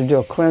Colorado to do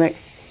a clinic.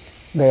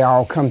 They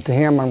all come to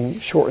him. I'm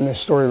shortening this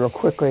story real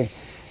quickly.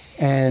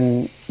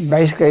 And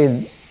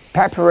basically,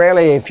 Pat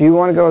Pirelli, if you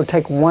want to go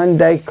take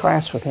 1-day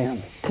class with him,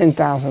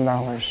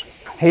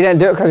 $10,000. He doesn't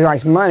do it because he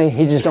likes money.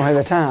 He just don't have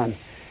the time.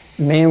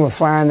 Men will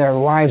flying their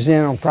wives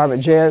in on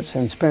private jets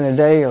and spend a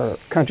day, or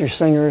country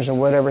singers or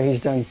whatever.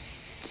 He's done.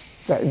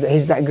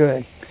 He's that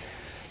good.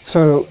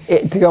 So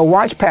to go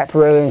watch Pat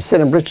Pirelli and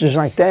sit in britches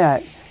like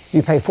that,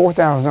 you pay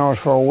 $4,000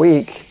 for a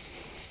week.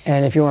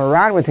 And if you want to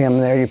ride with him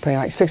there, you pay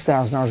like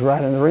 $6,000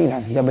 right in the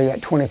arena. There'll be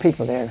like 20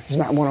 people there. It's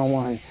not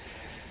one-on-one.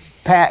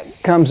 Pat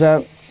comes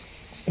up.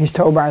 He's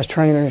told by his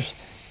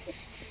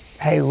trainers,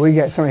 hey, we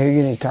got somebody who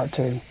you need to talk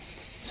to.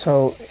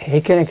 So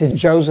he connected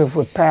Joseph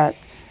with Pat.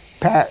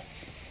 Pat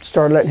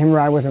started letting him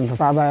ride with him for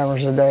 5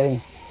 hours a day.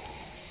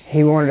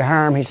 He wanted to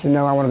hire him. He said,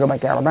 no, I want to go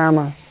back to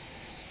Alabama.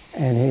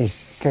 And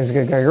he's got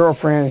a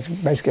girlfriend,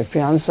 basically a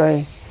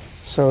fiance.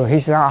 So he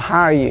said, I'll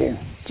hire you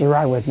to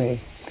ride with me.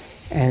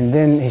 And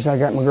then he said, I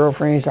got my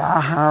girlfriend. He said,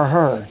 I'll hire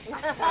her.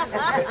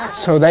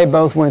 So they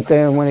both went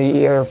there and went a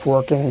year of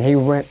working, and he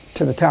went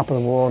to the top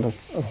of the world of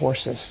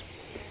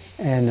horses.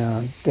 And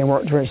they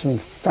worked with some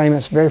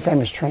famous, very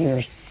famous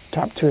trainers,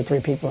 top 2 or 3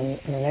 people in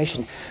the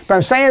nation. But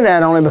I'm saying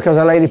that only because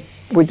our lady,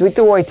 we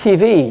threw away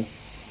TV.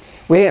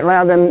 We didn't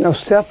allow them no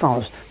cell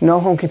phones, no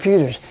home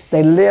computers.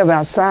 They live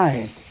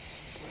outside.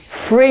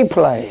 Free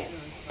play.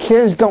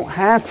 Kids don't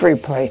have free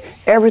play.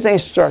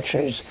 Everything's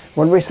structured.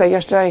 What did we say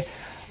yesterday?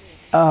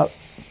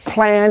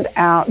 Planned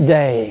out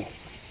day.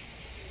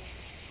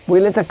 We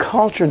let the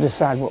culture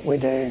decide what we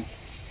do,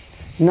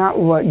 not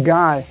what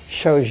God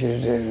shows you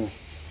to do.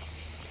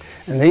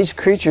 And these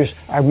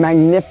creatures are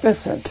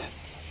magnificent.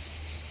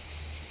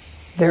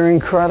 They're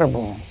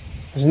incredible.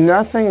 There's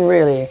nothing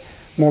really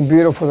more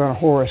beautiful than a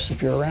horse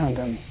if you're around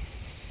them.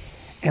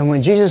 And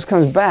when Jesus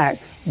comes back,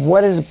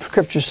 what does the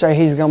scripture say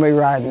he's going to be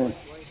riding?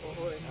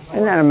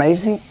 Isn't that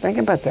amazing? Think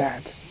about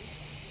that.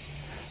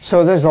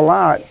 So there's a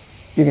lot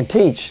you can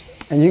teach,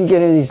 and you can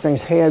get in these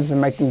things' heads and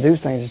make them do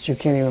things that you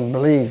can't even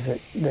believe,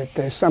 that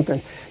there's something,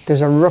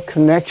 there's a real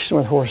connection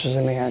with horses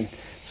and men,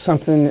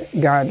 something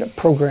God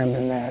programmed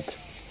in that.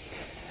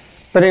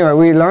 But anyway,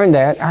 we learned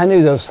that. I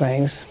knew those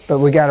things, but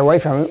we got away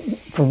from it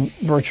for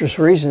virtuous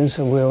reasons,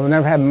 and we'll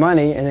never have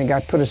money, and then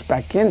God put us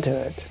back into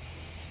it.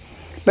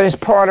 But it's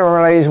part of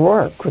Our Lady's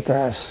work with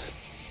us.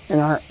 And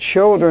our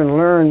children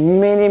learn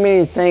many,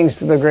 many things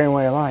through the Grand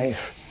Way of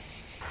Life.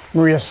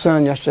 Maria's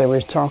son yesterday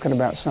was talking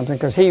about something,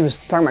 because he was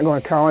talking about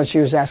going to college. She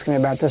was asking me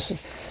about this.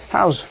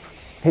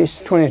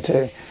 He's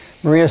 22.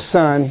 Maria's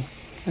son,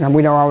 and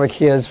we know all the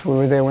kids, we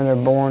were there when they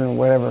were born or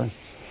whatever.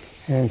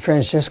 And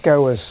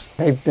Francisco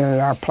they've been at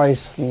our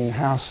place in the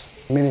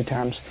house many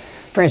times.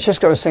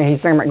 Francisco was saying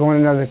he's thinking about going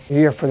another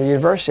year for the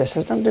university. I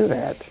said, don't do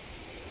that.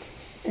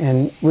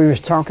 And we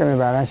was talking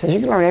about it. I said, you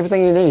can learn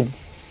everything you need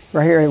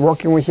right here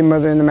working with your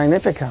mother in the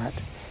Magnificat.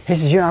 He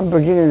says, I'm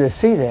beginning to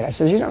see that. I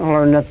said, you don't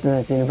learn nothing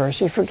at the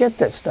university. Forget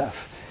that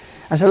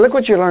stuff. I said, look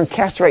what you learned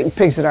castrating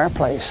pigs at our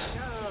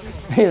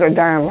place. He's like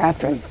dying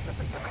laughing.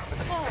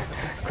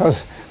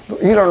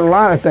 Because you learn a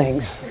lot of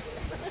things.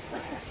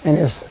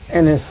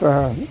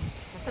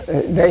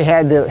 They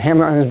had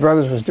him and his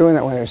brothers was doing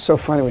that when it was so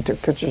funny. We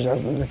took pictures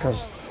of them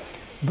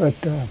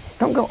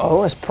don't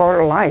go, it's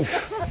part of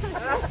life.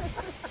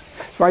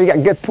 That's why you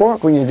got good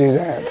pork when you do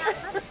that.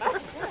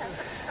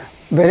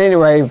 But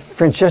anyway,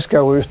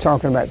 Francisco, we was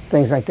talking about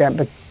things like that,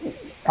 but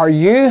our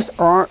youth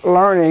aren't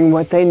learning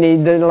what they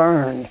need to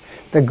learn.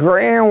 The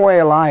Grand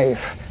Way of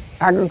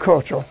Life,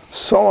 agricultural,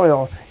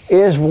 soil,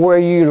 is where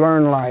you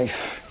learn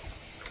life.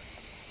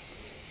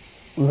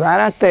 Right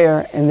out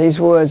there in these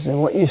woods,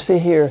 and what you see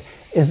here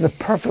is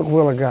the perfect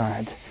will of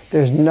God.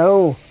 There's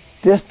no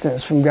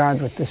distance from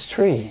God with this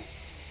tree.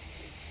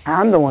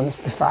 I'm the one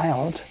that's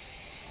defiled.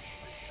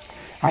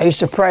 I used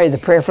to pray the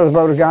prayer for the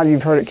vote of God.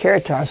 You've heard at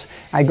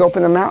Caritas. I go up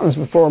in the mountains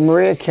before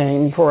Maria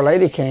came, before a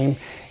lady came,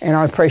 and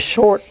I would pray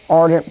short,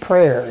 ardent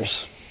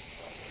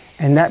prayers.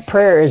 And that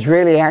prayer is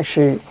really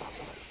actually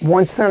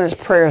one sentence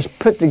prayers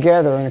put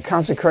together in a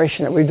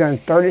consecration that we've done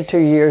 32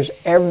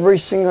 years every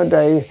single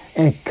day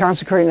in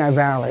consecrating our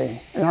valley.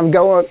 And I would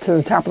go up to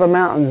the top of the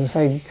mountains and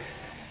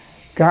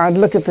say, God,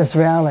 look at this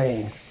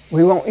valley.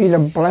 We want you to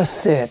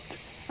bless it.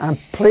 I'm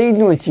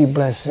pleading with you,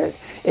 bless it.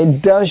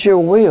 It does your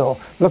will.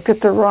 Look at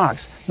the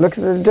rocks. Look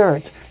at the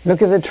dirt.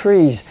 Look at the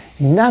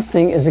trees.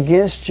 Nothing is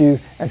against you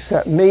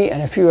except me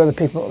and a few other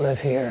people that live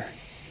here.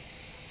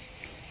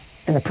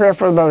 And the prayer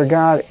for the Lord of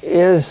God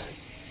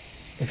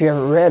is, if you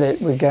haven't read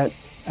it,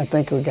 I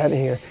think we got it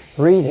here.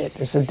 Read it.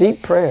 It's a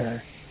deep prayer.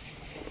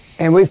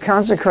 And we've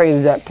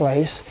consecrated that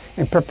place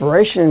in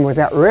preparation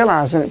without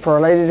realizing it for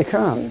a lady to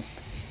come.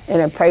 And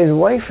it paves the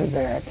way for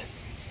that.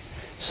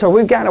 So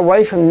we've gotten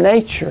away from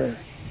nature.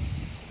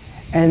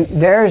 And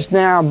there's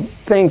now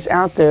things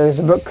out there. There's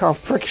a book called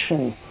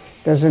Friction.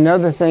 There's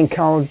another thing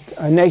called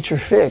Nature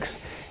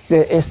Fix.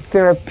 That is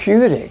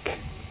therapeutic.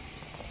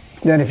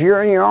 That if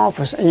you're in your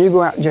office and you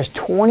go out just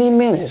 20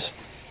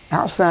 minutes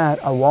outside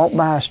or walk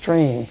by a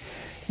stream,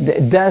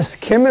 it does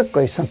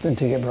chemically something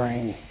to your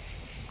brain.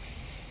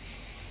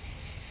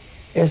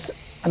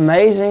 It's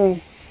amazing.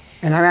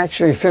 And I'm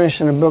actually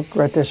finishing a book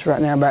right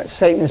now about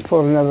Satan has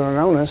pulled another one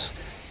on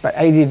us, about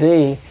ADD,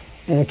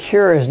 and the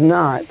cure is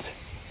not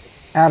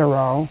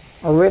Adderall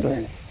or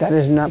Ritalin. That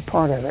is not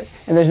part of it.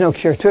 And there's no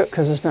cure to it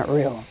because it's not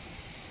real.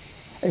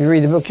 If you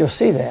read the book, you'll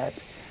see that.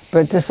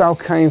 But this all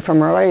came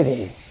from Our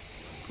Lady.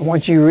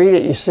 Once you read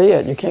it, you see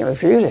it. You can't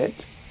refute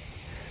it.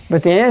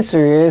 But the answer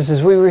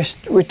is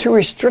we're too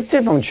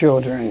restrictive on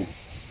children.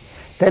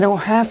 They don't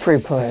have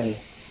free play.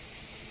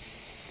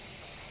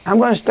 I'm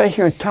going to stay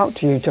here and talk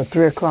to you till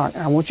 3 o'clock.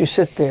 I want you to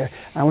sit there.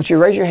 I want you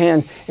to raise your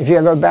hand. If you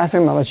have to go to the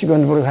bathroom, I'll let you go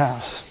in the blue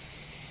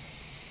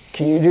house.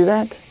 Can you do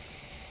that?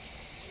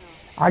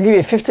 I'll give you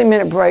a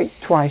 15-minute break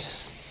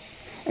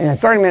twice and a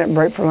 30-minute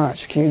break for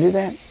lunch. Can you do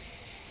that?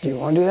 Do you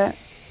want to do that?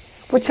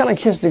 We're telling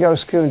kids to go to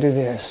school and do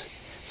this.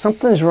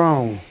 Something's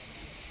wrong.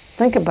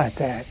 Think about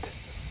that.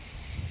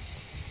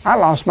 I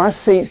lost my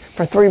seat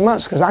for 3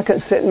 months because I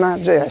couldn't sit in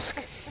my desk.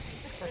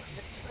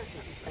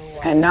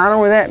 And not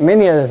only that,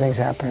 many other things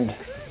happened.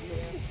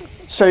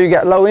 So you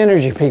got low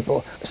energy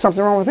people.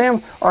 Something wrong with them?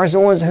 Or is the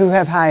ones who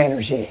have high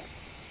energy?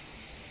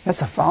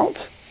 That's a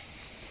fault?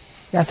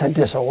 That's a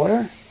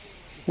disorder?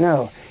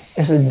 No.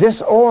 It's a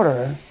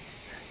disorder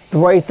the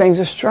way things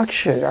are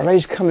structured. Our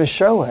ladies come to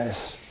show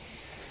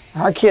us.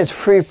 Our kids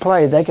free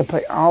play. They can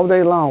play all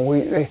day long.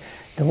 The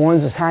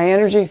ones that's high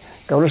energy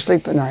go to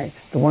sleep at night.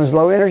 The ones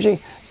low energy,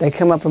 they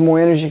come up with more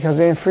energy because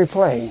they're in free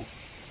play.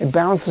 It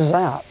balances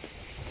out.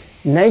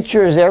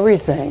 Nature is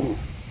everything.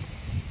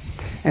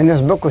 And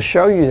this book will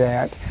show you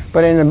that.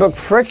 But in the book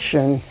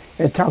Friction,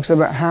 it talks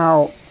about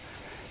how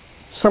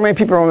so many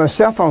people are on their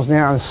cell phones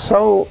now and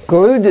so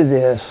glued to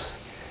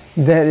this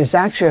that it's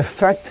actually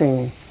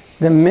affecting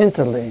them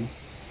mentally.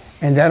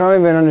 And they don't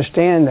even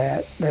understand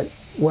that. But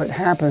what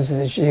happens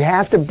is you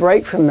have to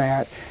break from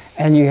that,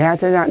 and you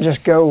have to not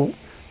just go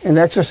in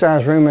the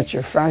exercise room at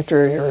your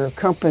factory or your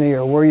company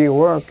or where you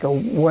work or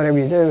whatever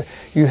you do.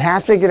 You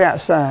have to get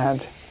outside.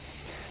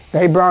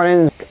 They brought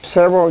in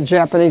several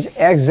Japanese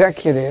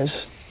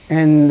executives,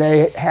 and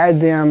they had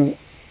them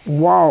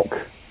walk,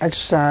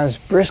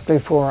 exercise briskly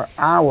for an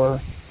hour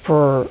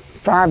for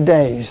 5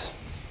 days.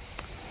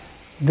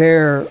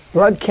 Their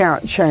blood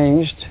count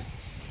changed,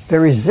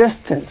 their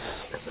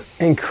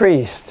resistance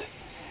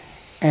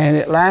increased, and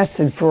it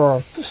lasted for a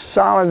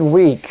solid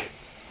week.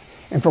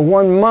 And for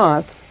 1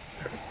 month,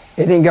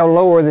 it didn't go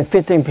lower than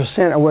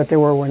 15% of what they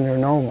were when they were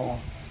normal,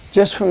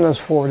 just from those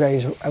 4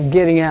 days of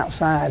getting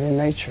outside in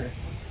nature.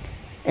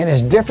 And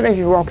it's different if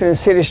you're walking in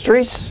city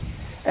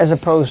streets as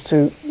opposed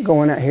to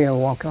going out here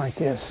and walking like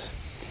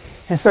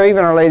this. And so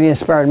even Our Lady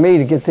inspired me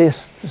to get this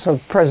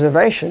sort of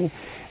preservation,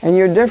 and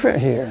you're different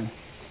here.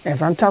 And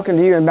if I'm talking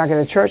to you in the back of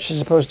the church as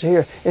opposed to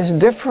here, it's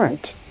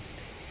different.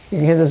 You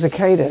can hear the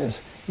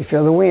cicadas, you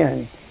feel the wind,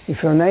 you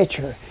feel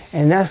nature,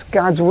 and that's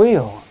God's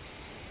will.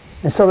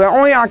 And so the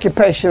only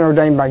occupation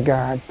ordained by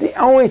God, the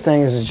only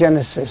thing is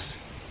Genesis,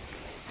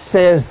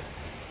 says,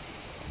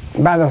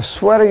 by the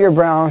sweat of your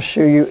brow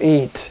shall you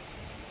eat.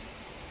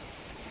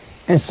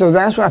 And so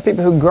that's why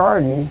people who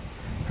garden,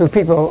 who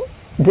people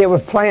deal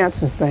with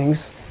plants and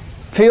things,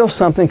 feel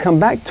something come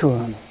back to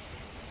them.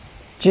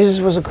 Jesus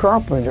was a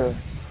carpenter,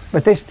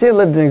 but they still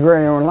lived an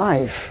agrarian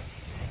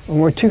life.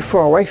 And we're too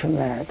far away from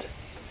that.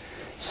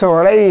 So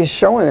Our Lady is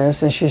showing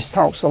us, and she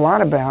talks a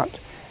lot about,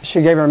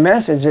 she gave her a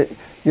message that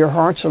your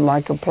hearts are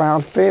like a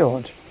plowed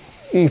field.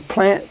 You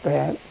plant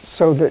that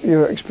so that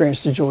you'll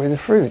experience the joy of the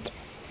fruit.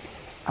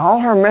 All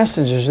her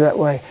messages are that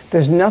way.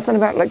 There's nothing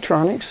about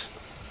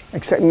electronics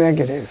except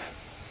negative.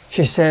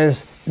 She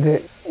says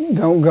that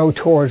don't go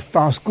toward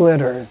false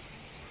glitter.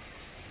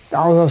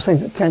 All those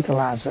things that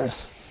tantalize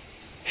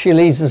us. She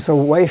leads us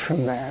away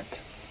from that.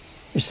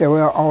 You say,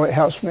 well, oh, it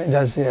helps me, it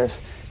does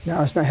this.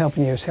 No, it's not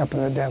helping you, it's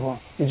helping the devil.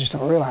 You just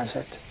don't realize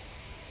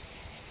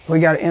it. We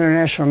got an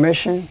international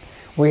mission.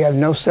 We have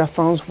no cell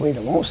phones. We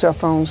don't want cell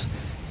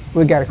phones.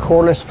 We got a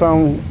cordless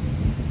phone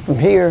from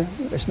here.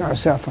 It's not a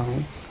cell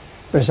phone,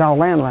 but it's all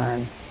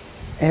landline.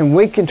 And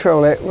we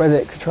control it, whether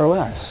it control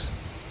us.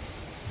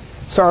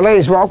 So Our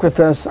Lady's walk with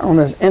us on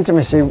this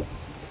intimacy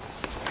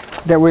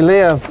that we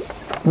live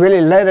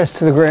really led us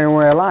to the greater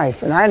way of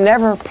life. And I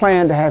never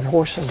planned to have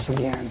horses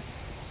again,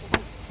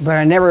 but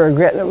I never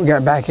regret that we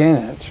got back in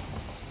it.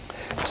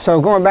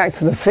 So going back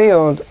to the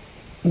field,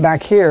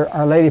 back here,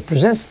 Our Lady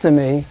presents to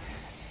me,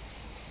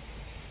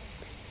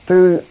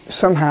 through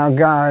somehow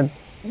God,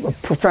 a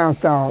profound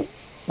thought,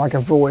 like a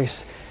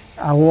voice,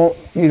 I want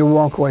you to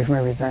walk away from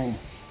everything.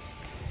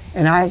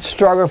 And I had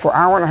struggled for an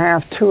hour and a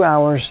half, 2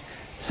 hours,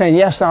 saying,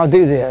 yes, I'll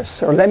do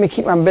this. Or let me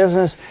keep my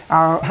business,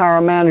 I'll hire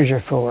a manager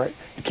for it.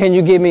 Can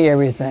you give me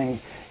everything?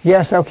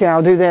 Yes, okay,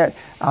 I'll do that.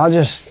 I'll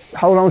just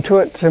hold on to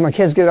it till my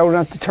kids get old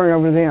enough to turn it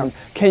over to them.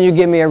 Can you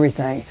give me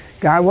everything?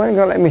 God wasn't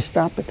going to let me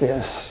stop at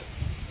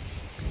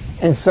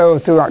this. And so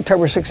through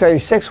October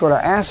 686, what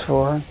I asked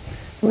for,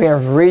 we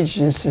have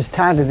regions that's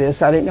tied to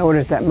this. I didn't know it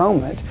at that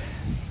moment.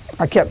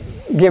 I kept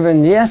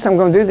giving, yes, I'm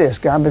going to do this,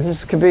 God, but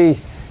this could be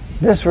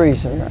this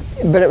reason.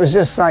 But it was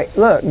just like,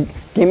 look,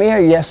 give me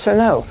a yes or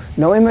no.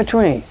 No in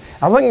between.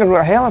 I wasn't going to go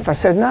to hell if I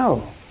said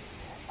no.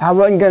 I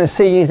wasn't going to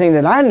see anything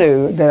that I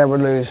knew that I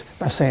would lose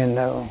by saying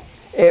no.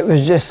 It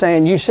was just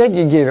saying, you said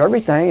you'd give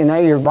everything, and now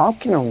you're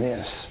balking on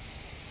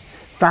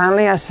this.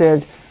 Finally, I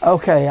said,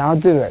 okay, I'll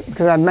do it.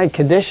 Because I'd made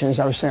conditions.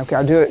 I was saying, okay,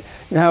 I'll do it.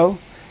 No.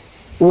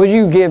 Will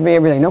you give me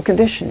everything? No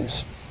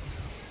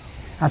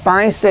conditions. I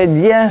finally said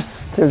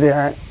yes to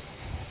that.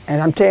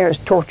 And I'm telling you,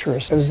 it's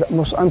torturous. It was the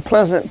most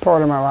unpleasant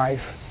part of my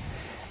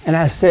life. And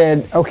I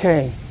said,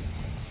 okay,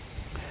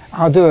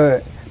 I'll do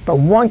it. But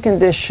one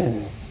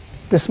condition.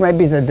 This may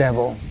be the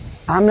devil.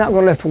 I'm not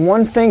going to lift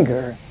one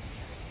finger.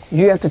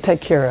 You have to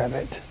take care of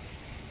it.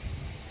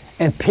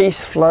 And peace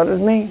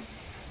flooded me.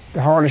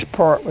 The hardest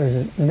part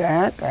was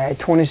that. I had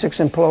 26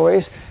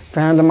 employees,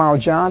 found them all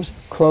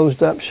jobs,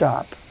 closed up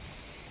shop.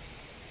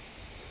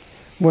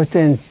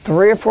 Within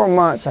 3 or 4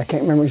 months, I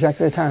can't remember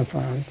exactly the time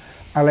frame,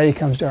 Our Lady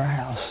comes to our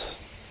house.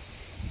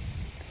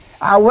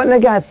 I wouldn't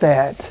have got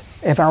that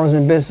if I was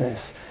in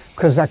business,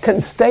 because I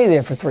couldn't stay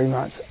there for 3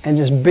 months and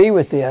just be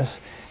with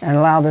this and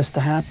allow this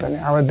to happen.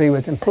 I would be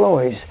with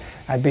employees.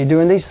 I'd be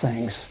doing these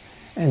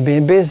things and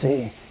being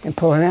busy and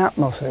pulling out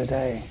most of the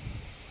day.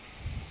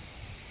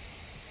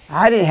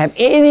 I didn't have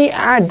any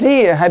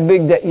idea how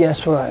big that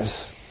yes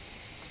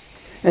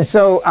was. And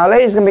so Our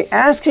Lady's going to be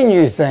asking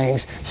you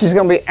things. She's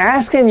going to be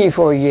asking you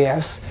for a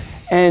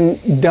yes, and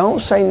don't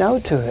say no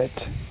to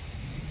it.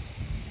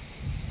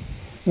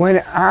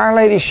 When Our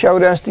Lady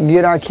showed us to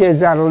get our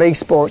kids out of league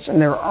sports, and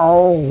they're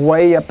all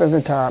way up at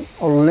the top,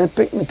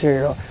 Olympic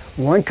material,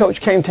 one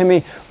coach came to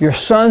me, your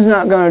son's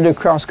not going to do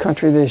cross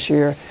country this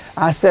year.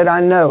 I said,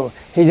 I know.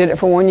 He did it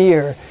for 1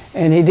 year,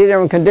 and he did it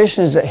on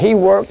conditions that he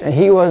worked and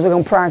he wasn't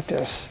going to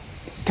practice.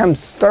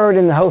 Comes third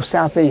in the whole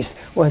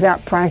Southeast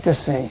without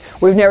practicing.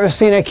 We've never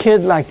seen a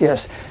kid like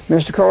this.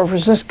 Mr. Carl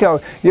Francisco,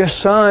 your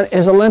son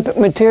is Olympic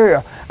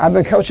material. I've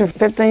been coaching for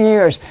 15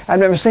 years.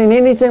 I've never seen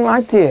anything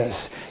like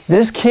this.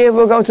 This kid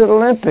will go to the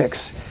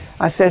Olympics.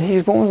 I said,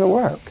 he's going to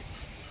work.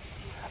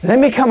 Let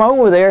me come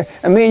over there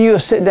and me and you will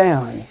sit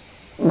down.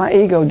 My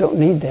ego don't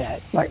need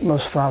that, like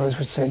most fathers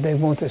would say. They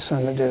want their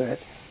son to do it.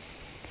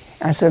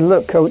 I said,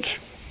 look, Coach,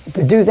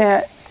 to do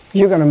that,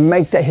 you're going to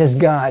make that his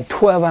God,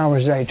 12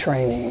 hours a day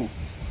training.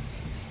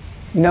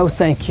 No,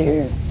 thank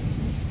you.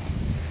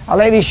 Our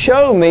Lady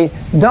showed me,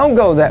 don't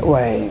go that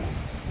way.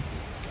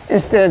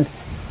 Instead,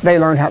 they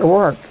learned how to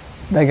work.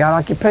 They got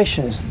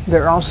occupations.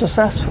 They're all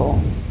successful.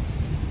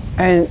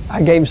 And I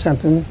gave them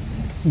something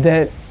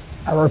that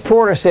a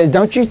reporter said,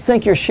 don't you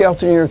think you're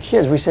sheltering your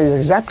kids? We said,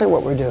 exactly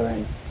what we're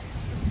doing.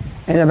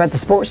 And about the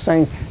sports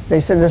thing, they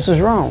said this was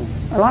wrong.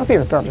 A lot of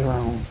people thought it was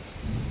wrong.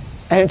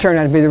 And it turned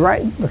out to be the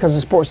right, because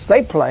the sports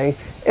they play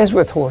is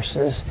with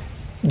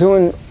horses,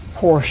 doing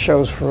horse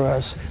shows for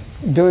us,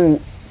 doing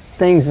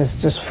things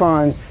that's just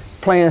fun,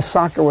 playing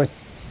soccer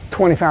with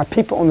 25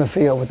 people on the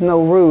field with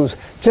no rules,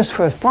 just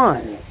for fun.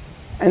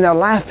 And they're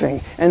laughing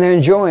and they're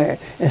enjoying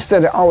it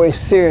instead of always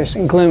serious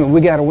and gloomy.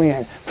 We got to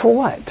win. For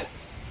what?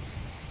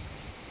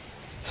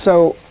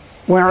 So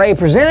when Our Lady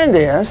presented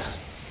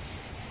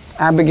this,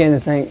 I began to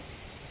think,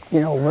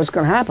 you know, what's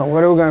going to happen?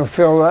 What are we going to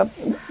fill up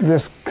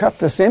this cup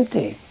that's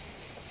empty?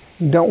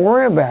 Don't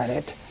worry about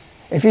it.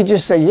 If you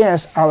just say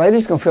yes, Our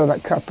Lady's going to fill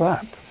that cup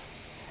up.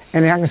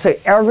 And I can say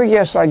every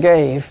yes I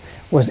gave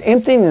was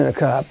emptying the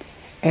cup,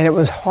 and it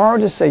was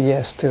hard to say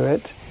yes to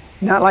it.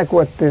 Not like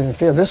what didn't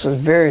feel. This was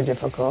very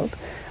difficult.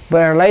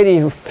 But Our Lady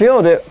who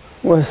filled it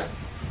with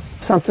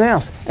something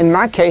else. In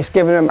my case,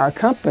 giving them our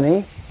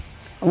company,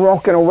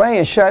 walking away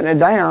and shutting it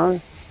down.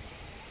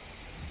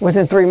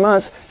 Within 3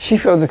 months, she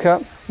filled the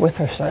cup with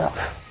herself.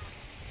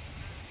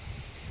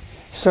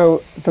 So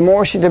the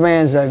more she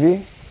demands of you,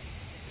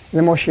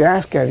 the more she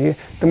asks of you,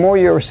 the more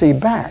you'll receive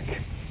back.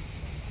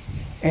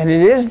 And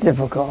it is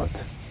difficult.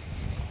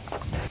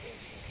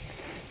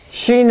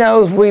 She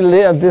knows we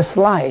live this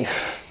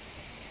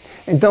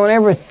life. And don't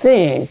ever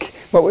think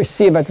what we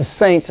see about the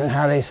saints and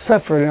how they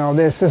suffered and all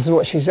this. This is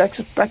what she's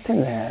expecting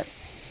that.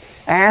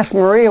 I asked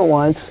Maria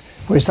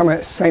once, we were talking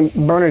about St.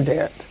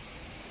 Bernadette,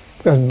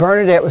 because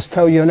Bernadette was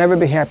told, you'll never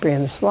be happy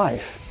in this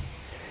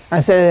life. I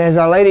said, has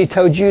Our Lady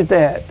told you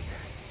that?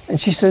 And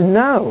she said,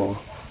 no.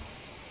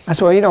 I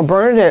said, well, you know,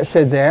 Bernadette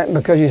said that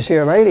because you see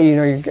Our Lady, you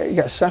know, you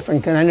got suffering.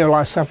 And I know a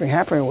lot of suffering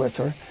happening with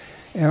her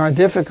and a lot of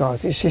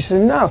difficulties. She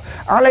said, no,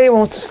 Our Lady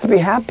wants us to be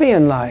happy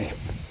in life.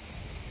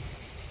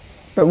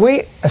 But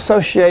we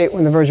associate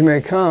when the Virgin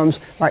Mary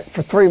comes, like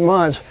for 3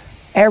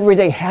 months, every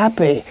day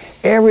happy,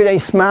 every day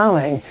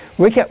smiling.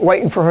 We kept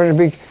waiting for her to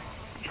be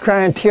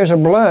crying tears of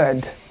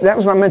blood. That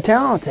was my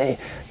mentality.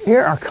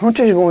 Here, our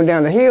country's going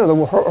down the hill,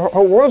 the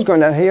whole world's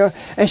going down the hill,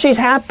 and she's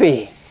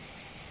happy.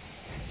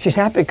 She's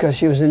happy because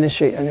she was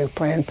initiating a new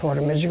plan, part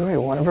of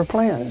Medjugorje, one of her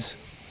plans.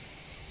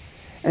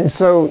 And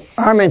so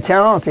our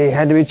mentality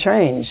had to be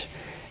changed.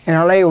 And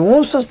Our Lady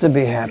wants us to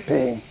be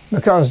happy,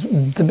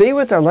 because to be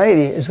with Our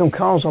Lady is going to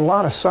cause a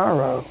lot of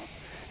sorrow.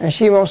 And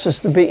she wants us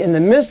to be in the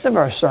midst of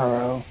our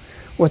sorrow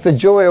with the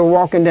joy of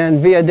walking down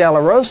Via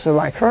Dolorosa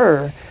like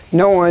her,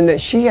 knowing that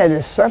she had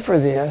to suffer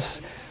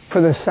this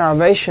for the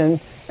salvation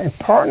and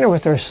partner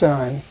with her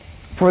Son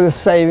for the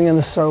saving of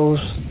the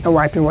souls and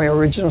wiping away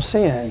original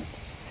sin.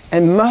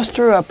 And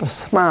muster up a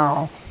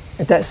smile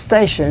at that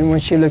station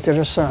when she looked at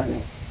her Son.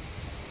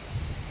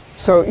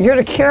 So you're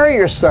to carry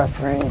your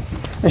suffering,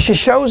 and she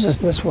shows us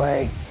this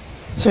way.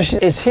 So she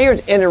is here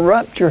to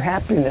interrupt your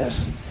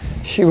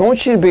happiness. She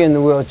wants you to be in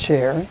the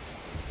wheelchair,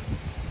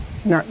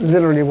 not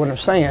literally what I'm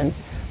saying,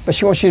 but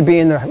she wants you to be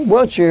in the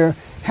wheelchair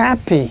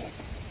happy.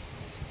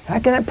 How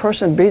can that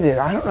person be there?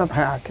 I don't know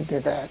how I could do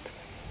that.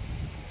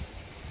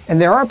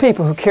 And there are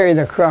people who carry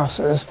their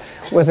crosses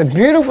with a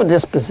beautiful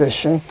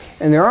disposition,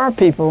 and there are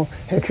people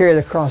who carry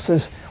the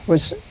crosses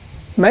which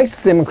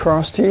makes them a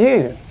cross to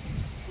you.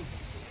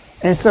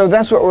 And so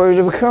that's what we're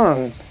to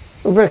become.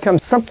 We're to become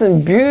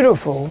something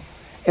beautiful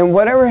in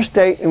whatever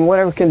state, in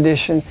whatever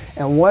condition,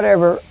 and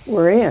whatever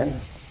we're in.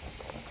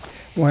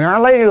 When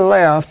Our Lady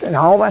left, and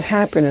all that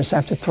happiness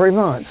after 3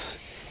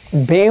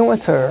 months, being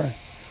with her,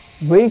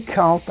 we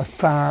caught the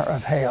fire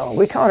of hell.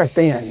 We caught it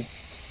then.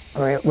 I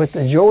mean, with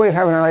the joy of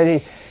having Our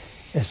Lady,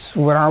 it's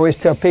what I always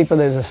tell people.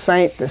 There's a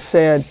saint that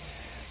said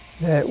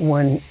that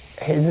when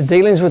the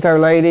dealings with Our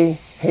Lady,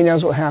 he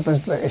knows what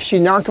happens, but if she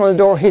knocked on the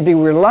door, he'd be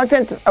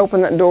reluctant to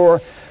open that door,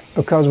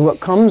 because what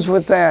comes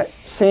with that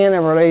sin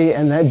of Our Lady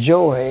and that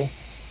joy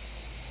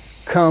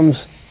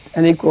comes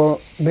an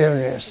equal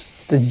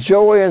bitterness. The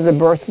joy of the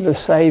birth of the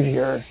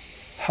Savior,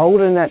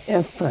 holding that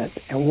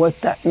infant and what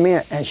that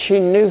meant, and she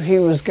knew he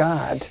was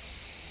God,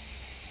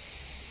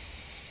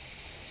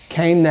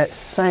 came that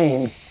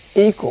same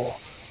equal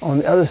on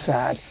the other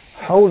side,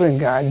 holding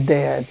God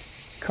dead,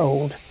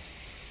 cold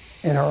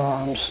in her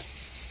arms.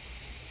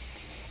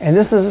 And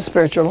this is a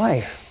spiritual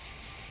life.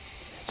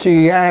 So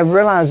you gotta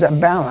realize that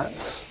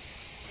balance.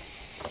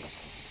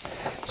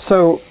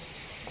 So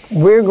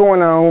we're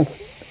going on,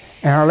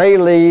 and Our Lady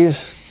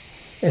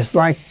leaves. It's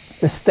like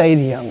the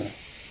stadium.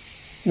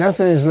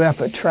 Nothing is left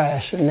but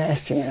trash and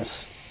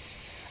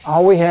nastiness.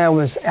 All we had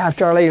was,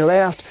 after Our Lady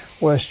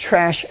left, was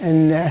trash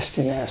and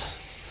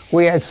nastiness.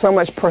 We had so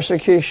much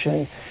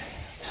persecution.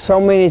 So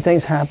many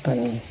things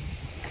happened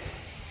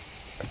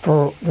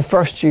for the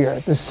first year,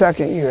 the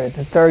second year,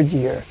 the third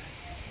year,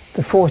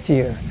 the fourth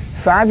year.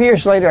 5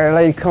 years later, Our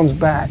Lady comes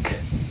back.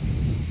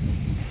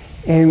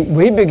 And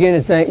we begin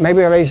to think,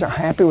 maybe Our Lady's not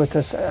happy with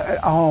us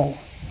at all.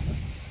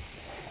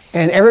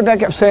 And everybody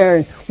kept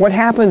saying, what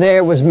happened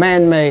there was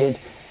man-made.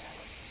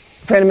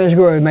 Friend of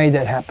Medjugorje made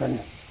that happen.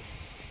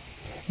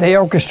 They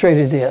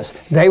orchestrated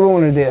this. They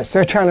wanted this.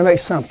 They're trying to make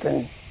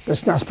something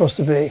that's not supposed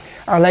to be.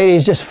 Our Lady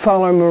is just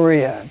following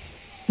Maria.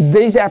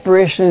 These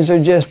apparitions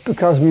are just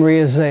because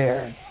Maria's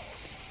there.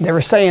 They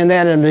were saying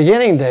that in the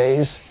beginning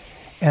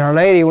days, and Our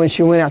Lady, when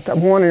she went out that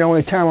one and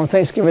only time on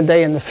Thanksgiving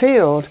Day in the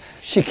field,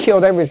 she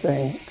killed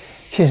everything.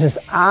 She says,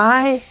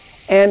 I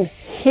am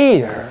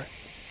here,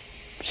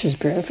 she's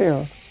appearing in the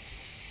field,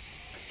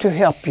 to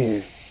help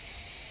you.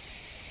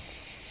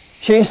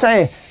 She didn't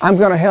say, I'm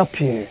going to help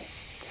you.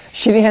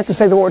 She didn't have to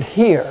say the word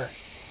here.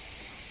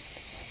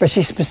 But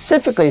she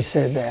specifically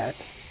said that.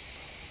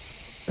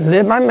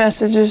 Live my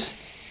messages.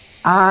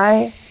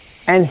 I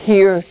am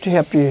here to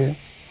help you.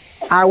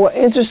 I will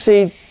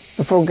intercede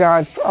before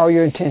God for all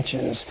your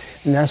intentions.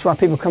 And that's why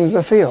people come to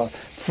the field.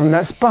 From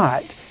that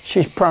spot,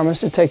 she's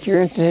promised to take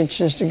your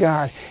intentions to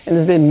God. And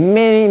there's been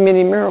many,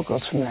 many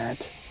miracles from that.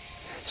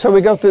 So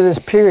we go through this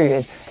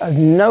period of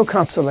no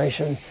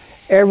consolation.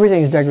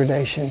 Everything's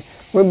degradation.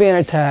 We're being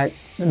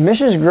attacked. The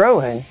mission's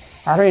growing.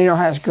 I don't even know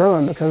how it's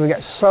growing because we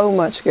got so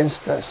much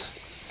against us.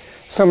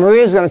 So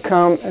Maria's going to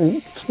come and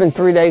spend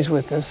 3 days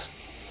with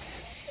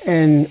us.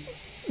 And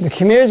the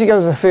community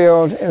goes to the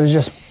field. It was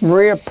just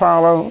Maria,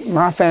 Paulo,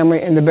 my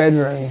family in the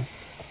bedroom.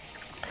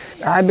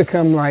 I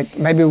become like,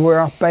 maybe we're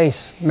off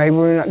base. Maybe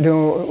we're not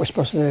doing what we're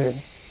supposed to do.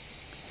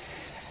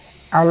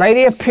 Our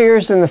Lady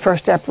appears in the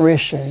first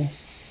apparition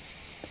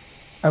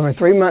over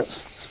 3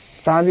 months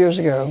 5 years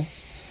ago.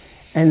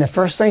 And the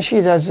first thing she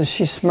does is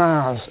she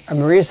smiles. And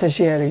Maria says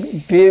she had a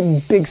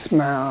big, big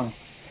smile.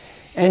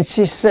 And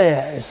she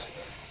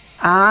says,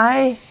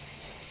 I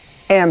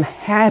am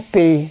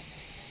happy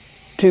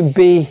to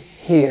be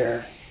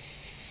here.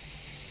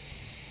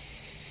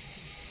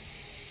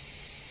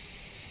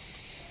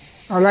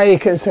 Our Lady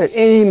could have said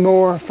any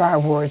more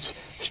 5 words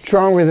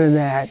stronger than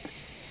that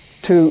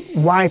to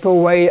wipe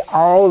away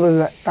all of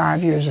the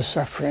 5 years of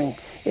suffering.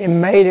 It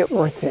made it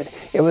worth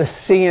it. It was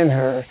seeing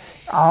her.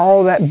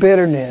 All that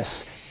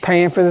bitterness,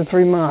 paying for the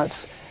 3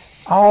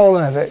 months, all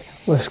of it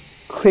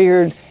was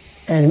cleared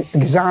and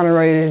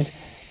exonerated.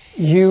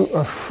 You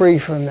are free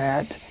from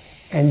that,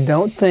 and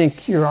don't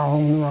think you're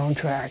on the wrong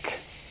track.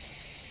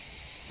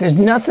 There's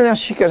nothing else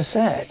she could have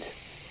said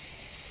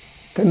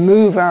to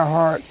move our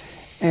heart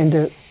and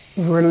to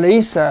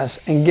release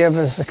us and give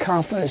us the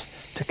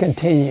confidence to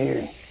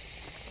continue.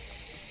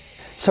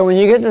 So when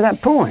you get to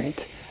that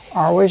point,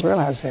 always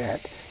realize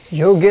that.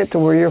 You'll get to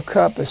where your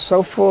cup is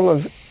so full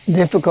of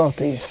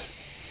difficulties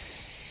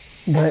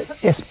that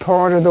it's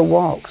part of the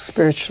walk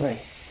spiritually.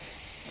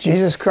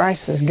 Jesus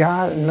Christ is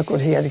God, and look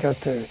what he had to go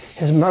through.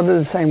 His mother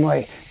the same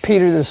way,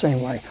 Peter the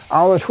same way,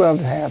 all the 12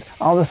 have,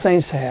 all the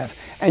saints have,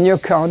 and you're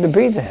called to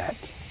be that.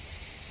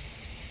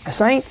 A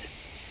saint,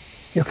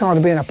 you're called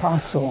to be an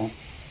apostle.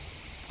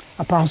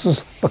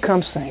 Apostles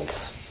become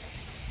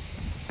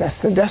saints.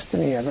 That's the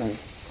destiny of them.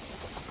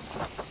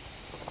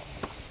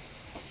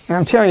 And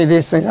I'm telling you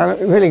these things, I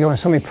don't really go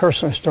into so many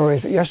personal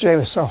stories, but yesterday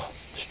was so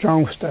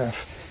strong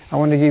stuff. I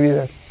wanted to give you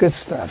the good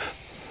stuff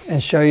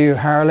and show you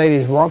how Our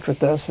Lady's walked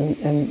with us,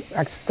 and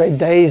I could stay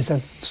days of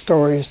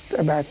stories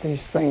about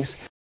these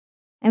things.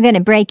 I'm going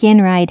to break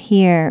in right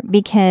here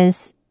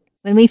because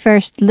when we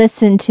first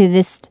listened to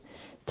this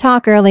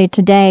talk earlier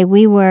today,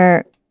 we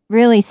were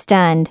really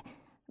stunned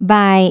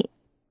by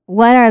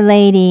what Our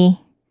Lady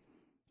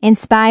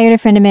inspired a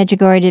friend of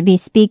Medjugorje to be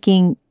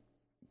speaking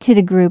to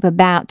the group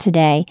about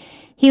today.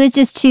 He was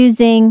just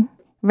choosing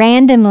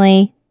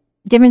randomly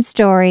different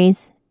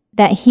stories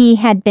that he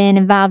had been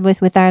involved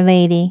with Our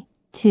Lady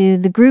to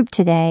the group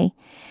today.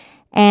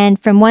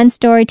 And from one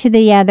story to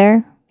the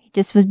other, he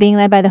just was being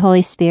led by the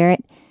Holy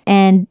Spirit.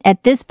 And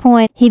at this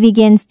point, he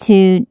begins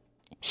to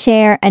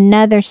share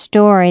another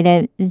story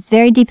that is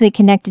very deeply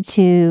connected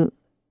to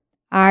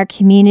our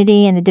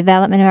community and the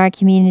development of our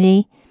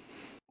community.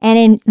 And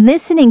in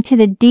listening to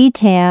the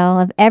detail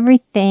of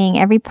everything,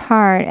 every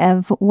part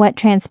of what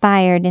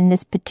transpired in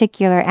this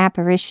particular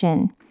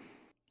apparition,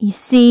 you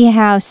see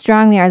how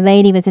strongly Our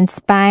Lady was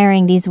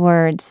inspiring these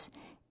words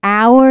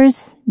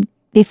hours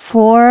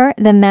before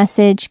the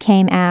message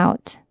came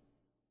out.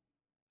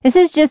 This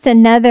is just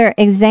another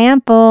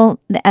example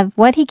of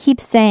what he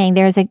keeps saying.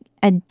 There's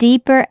a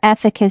deeper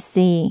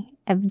efficacy,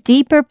 a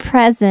deeper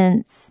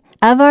presence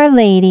of Our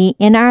Lady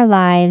in our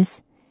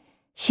lives.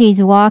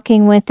 She's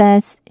walking with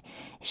us.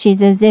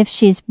 She's as if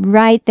she's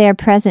right there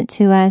present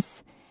to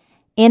us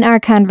in our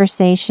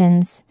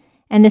conversations.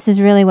 And this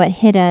is really what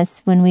hit us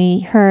when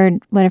we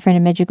heard what a friend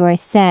of Medjugorje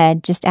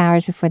said just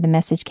hours before the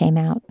message came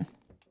out.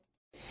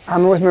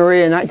 I'm with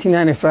Maria in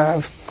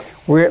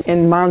 1995. We're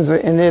in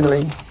Monza in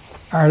Italy.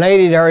 Our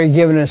Lady had already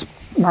given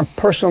us my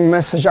personal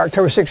message,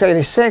 October 6,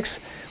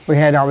 86. We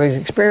had all these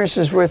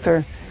experiences with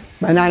her.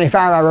 By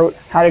 95, I wrote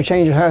How to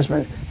Change Your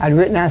Husband. I'd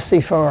written I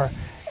See For,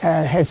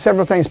 had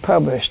several things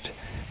published.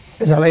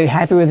 Is Our Lady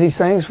happy with these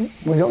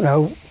things? We don't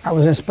know. I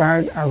was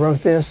inspired. I wrote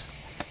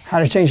this. How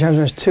to Change Your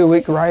Husband is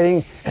 2-week writing.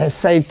 It has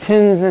saved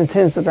tens and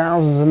tens of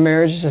thousands of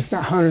marriages, if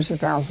not hundreds of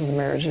thousands of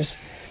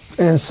marriages.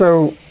 And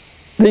so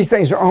these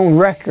things are on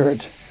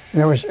record. In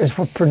other words, as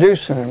we're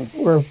producing them,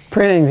 we're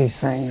printing these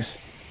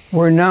things.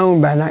 We're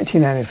known by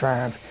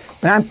 1995.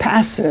 But I'm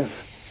passive.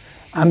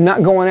 I'm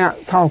not going out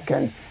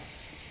talking.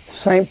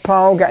 St.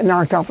 Paul got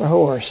knocked off a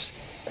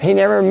horse. He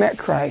never met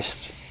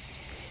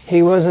Christ.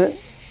 He wasn't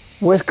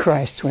with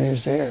Christ when he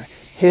was there.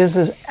 His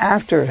is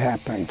after it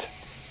happened.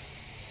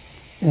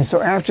 And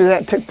so after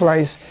that took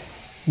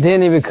place,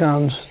 then he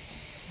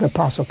becomes the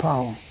Apostle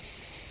Paul.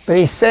 But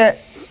he sat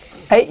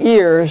 8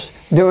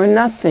 years doing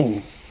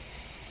nothing.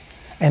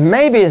 And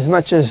maybe as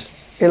much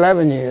as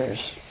 11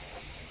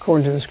 years,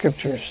 according to the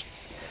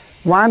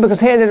scriptures. Why? Because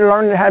he had to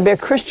learn how to be a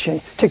Christian.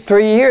 It took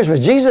 3 years, but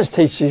Jesus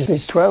teaches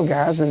these 12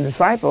 guys and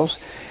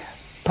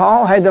disciples.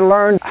 Paul had to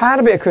learn how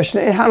to be a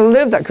Christian and how to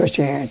live that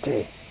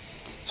Christianity.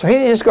 So he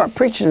didn't just go out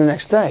preaching the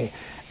next day.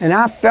 And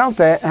I felt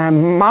that, and I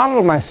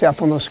modeled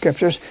myself on those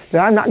scriptures,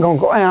 that I'm not going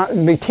to go out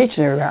and be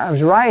teaching everybody. I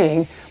was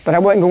writing, but I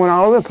wasn't going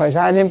all over the place.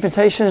 I had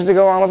invitations to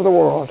go all over the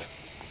world,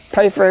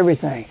 pay for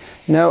everything.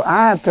 No,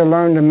 I have to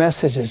learn the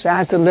messages. I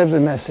have to live the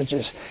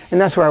messages. And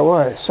that's where I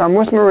was. So I'm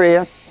with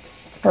Maria.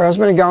 Her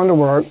husband had gone to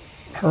work.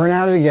 Her and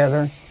I were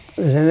together. It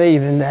was in the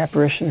evening, the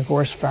apparition, of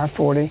course,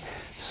 5:40.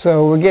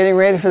 So we're getting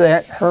ready for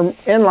that. Her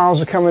in-laws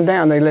are coming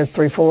down. They live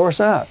 3 floors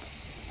up.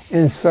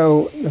 And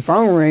so the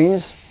phone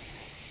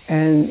rings,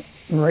 and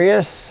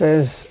Maria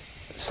says,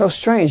 so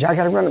strange, I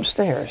got to run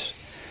upstairs.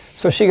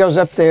 So she goes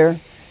up there.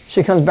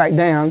 She comes back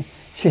down.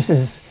 She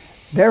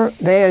says,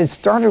 they had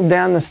started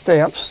down the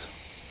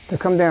steps to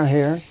come down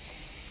here,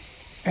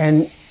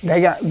 and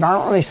they got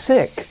violently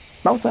sick,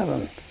 both of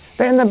them.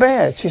 They're in the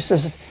bed. She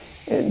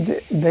says,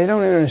 they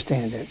don't even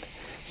understand it.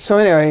 So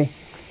anyway,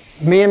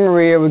 me and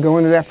Maria would go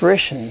into the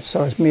apparition.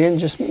 So it's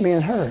just me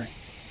and her.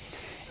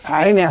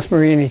 I didn't ask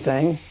Maria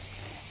anything.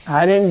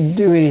 I didn't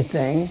do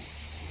anything.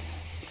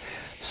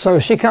 So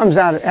she comes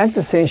out of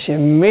ecstasy, and she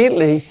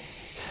immediately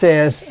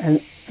says, and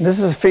this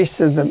is a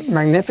feast of the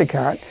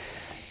Magnificat,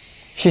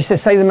 she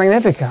says, say the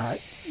Magnificat,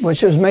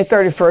 which was May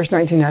 31st,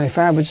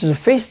 1995, which is a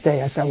feast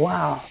day. I said,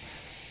 wow,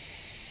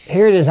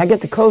 here it is. I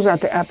get to close out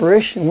the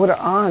apparition. What an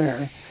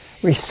honor.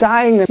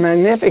 Reciting the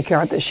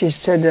Magnificat that she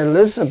said to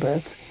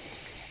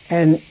Elizabeth.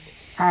 And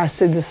I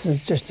said, this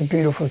is just a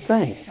beautiful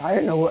thing. I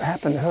didn't know what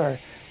happened to her.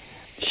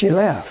 She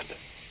left.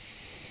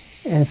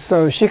 And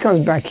so she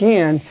comes back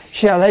in.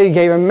 Our lady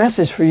gave a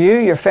message for you,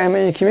 your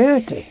family, and your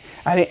community.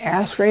 I didn't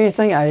ask for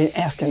anything. I didn't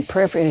ask in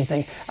prayer for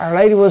anything. Our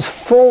Lady was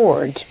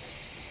forward.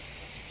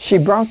 She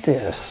brought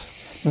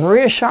this.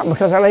 Maria's shocked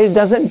because Our Lady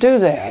doesn't do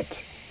that.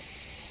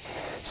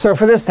 So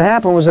for this to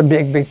happen was a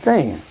big, big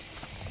thing.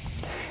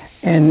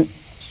 And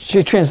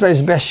she translated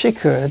as best she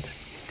could.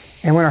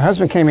 And when her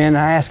husband came in,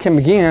 I asked him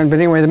again. But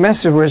anyway, the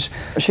message was,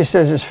 she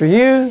says, it's for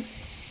you,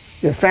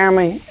 your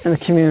family, and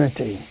the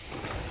community.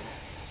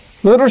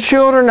 Little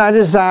children I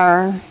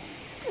desire.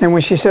 And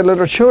when she said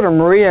little children,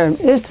 Maria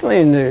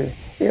instantly knew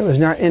it was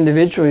not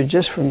individually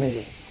just for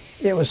me.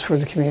 It was for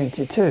the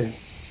community too.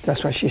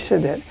 That's why she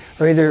said that.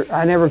 Or either,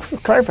 I never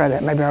clarified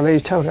that. Maybe Our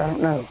Lady told her, I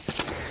don't know.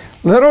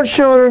 Little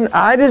children,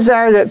 I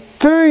desire that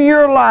through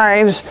your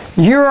lives,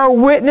 you are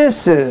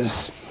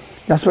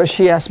witnesses. That's what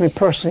she asked me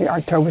personally,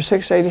 October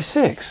 6,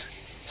 86.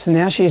 So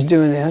now she's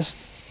doing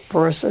this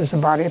for us as a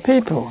body of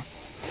people.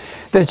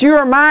 That you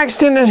are my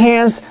extended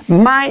hands,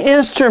 my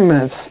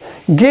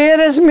instruments. Get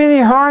as many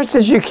hearts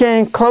as you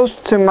can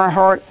close to my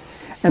heart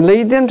and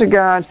lead them to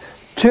God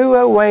to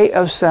a way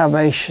of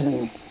salvation.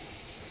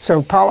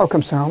 So Paulo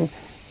comes home.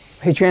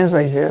 He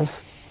translates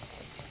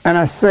this. And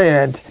I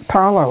said,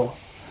 Paulo,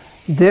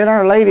 did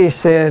Our Lady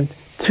said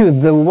to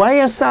the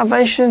way of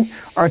salvation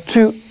or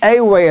to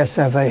a way of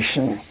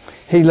salvation?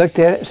 He looked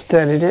at it,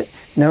 studied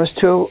it, knows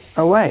to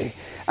a way.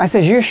 I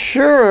said, you're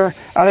sure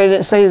Our Lady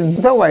didn't say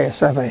the way of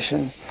salvation?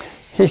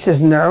 He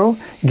says, no,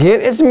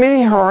 get as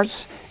many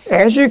hearts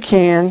as you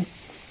can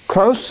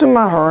close to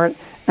my heart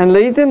and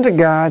lead them to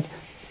God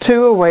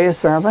to a way of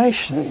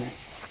salvation.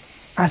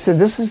 I said,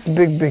 this is the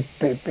big, big,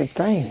 big, big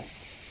thing.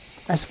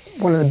 That's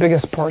one of the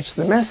biggest parts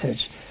of the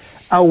message.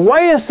 A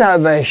way of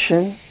salvation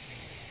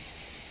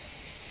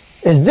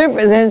is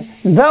different than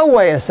the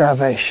way of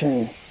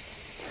salvation.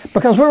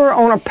 Because we were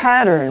on a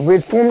pattern.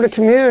 We'd formed a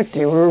community.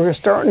 We were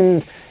starting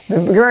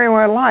the beginning of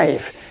our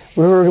life.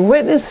 We were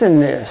witnessing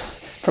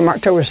this from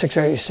October 6,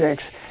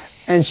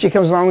 86. And she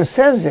comes along and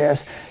says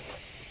this,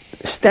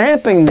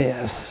 stamping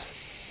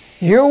this.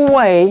 Your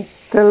way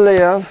to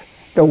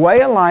live, the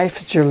way of life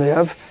that you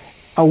live,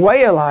 a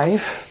way of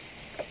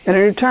life in a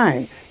new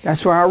time.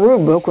 That's why our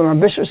rule book, when our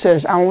bishop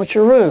says, I want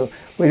your rule,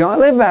 we don't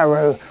live by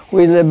rule,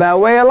 we live by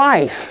way of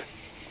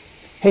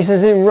life. He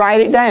says, then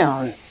write it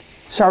down.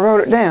 So I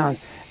wrote it down,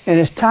 and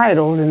it's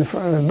titled in the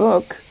front of the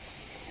book,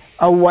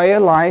 A Way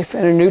of Life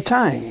in a New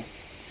Time.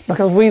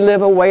 Because we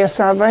live a way of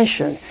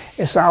salvation.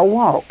 It's our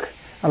walk.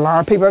 A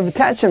lot of people have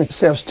attached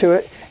themselves to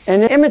it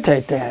and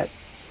imitate that.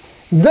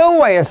 The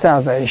way of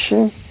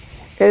salvation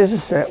is a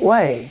set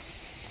way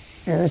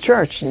in the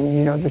church, and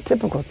you know the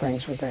typical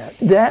things with that.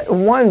 That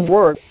one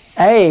word,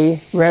 a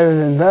rather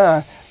than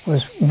the,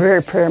 was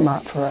very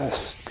paramount for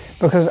us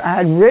because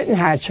I had written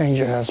How to Change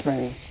Your Husband.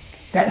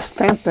 That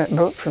stamped that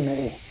book for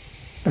me.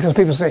 Because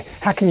people say,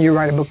 how can you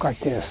write a book like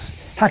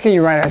this? How can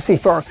you write it? I see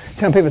telling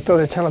people to throw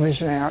their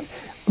television out.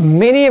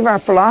 Many of our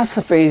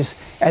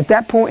philosophies at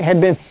that point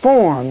had been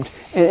formed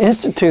and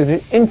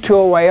instituted into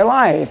a way of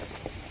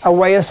life, a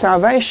way of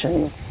salvation.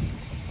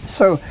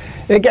 So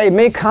it gave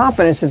me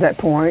confidence at that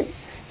point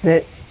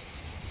that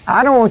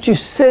I don't want you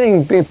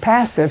sitting being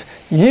passive.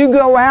 You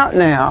go out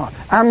now.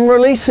 I'm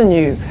releasing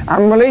you.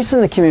 I'm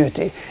releasing the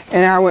community.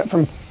 And I went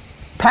from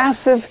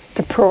passive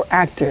to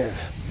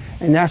proactive.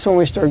 And that's when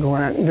we started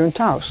going out and doing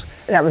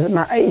talks. That was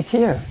my 8th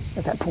year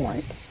at that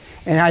point.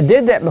 And I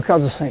did that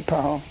because of St.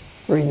 Paul,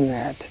 reading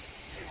that.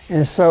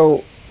 And so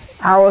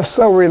I was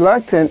so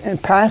reluctant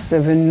and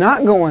passive and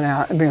not going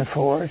out and being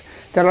forward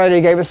that Our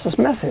Lady gave us this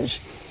message.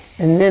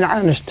 And then I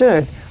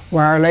understood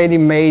why Our Lady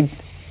made,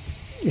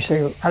 you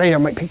say, Our Lady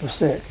don't make people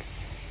sick.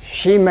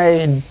 She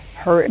made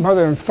her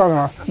mother and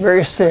father-in-law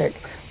very sick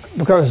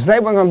because they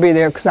weren't going to be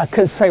there because I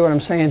couldn't say what I'm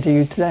saying to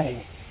you today.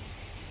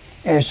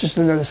 And it's just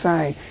another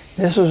sign.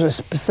 This was a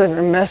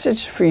specific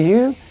message for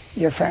you,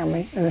 your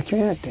family, and the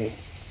community.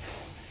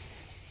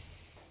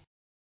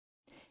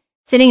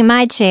 Sitting in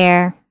my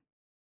chair,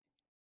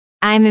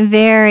 I'm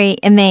very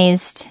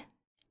amazed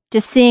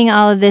just seeing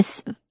all of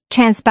this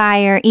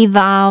transpire,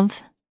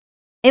 evolve.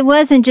 It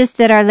wasn't just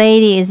that Our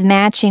Lady is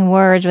matching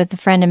words with the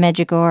Friend of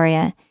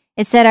Medjugorje.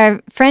 It's that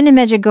our Friend of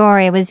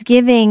Medjugorje was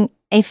giving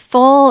a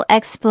full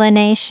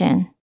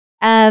explanation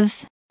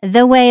of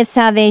the way of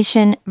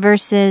salvation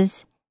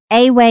versus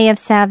a way of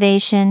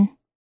salvation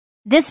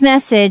This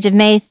message of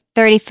May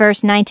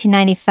 31st,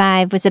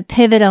 1995 was a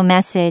pivotal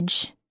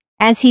message.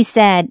 As he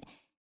said,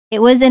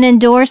 it was an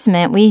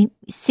endorsement. We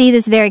see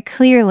this very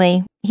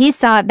clearly. He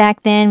saw it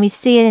back then. We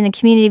see it in the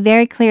community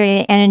very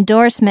clearly, an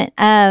endorsement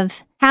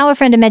of how a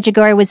Friend of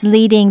Medjugorje was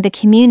leading the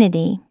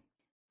community.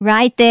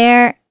 Right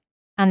there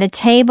on the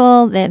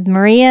table, the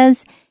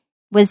Maria's,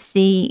 was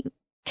the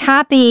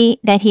copy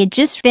that he had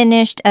just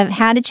finished of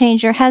How to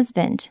Change Your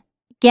Husband.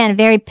 Again,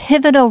 very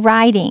pivotal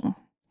writing.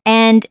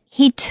 And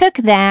he took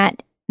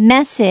that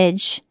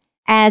message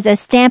as a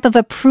stamp of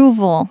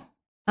approval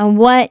on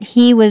what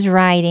he was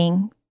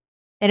writing,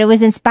 that it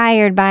was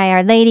inspired by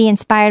Our Lady,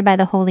 inspired by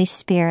the Holy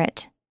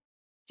Spirit.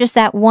 Just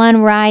that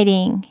one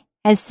writing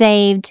has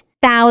saved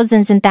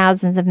thousands and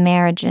thousands of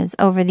marriages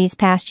over these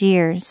past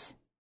years.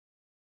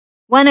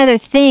 One other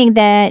thing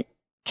that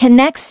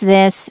connects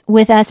this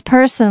with us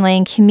personally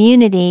and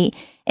community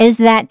is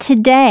that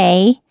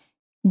today,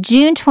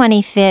 June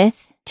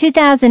 25th,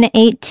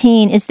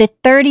 2018 is the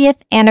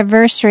 30th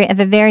anniversary of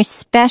a very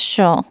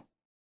special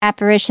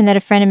apparition that a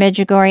Friend of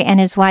Medjugorje and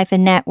his wife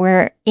Annette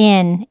were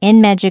in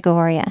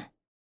Medjugorje.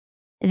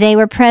 They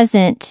were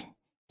present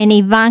in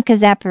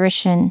Ivanka's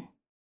apparition,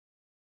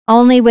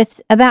 only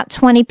with about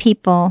 20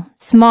 people,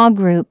 small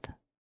group.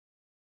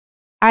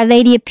 Our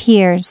Lady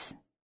appears.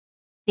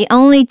 The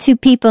only two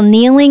people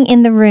kneeling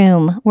in the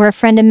room were a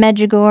Friend of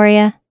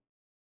Medjugorje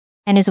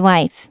and his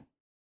wife.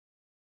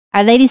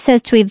 Our Lady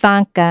says to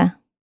Ivanka,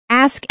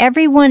 "Ask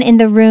everyone in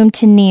the room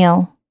to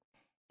kneel."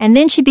 And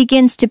then she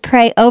begins to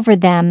pray over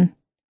them.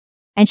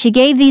 And she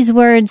gave these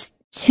words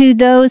to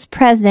those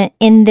present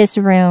in this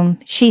room.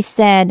 She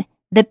said,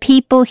 "The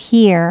people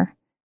here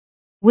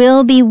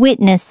will be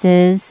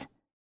witnesses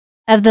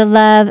of the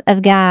love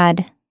of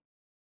God."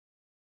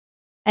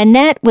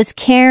 Annette was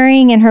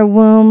carrying in her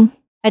womb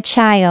a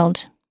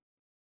child.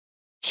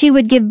 She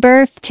would give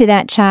birth to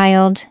that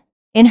child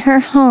in her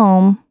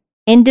home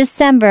in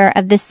December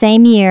of the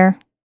same year,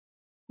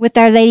 with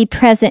Our Lady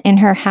present in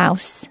her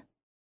house.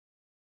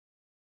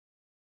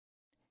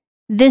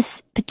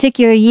 This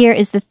particular year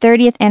is the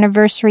 30th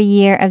anniversary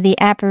year of the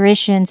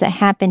apparitions that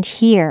happened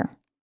here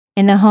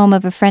in the home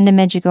of a Friend of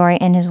Medjugorje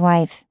and his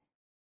wife.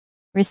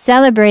 We're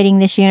celebrating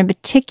this year in a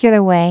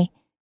particular way.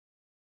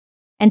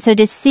 And so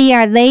to see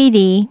Our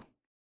Lady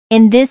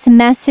in this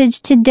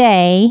message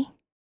today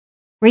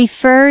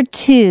refer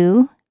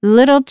to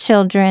little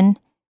children,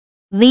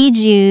 lead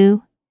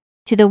you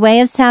to the way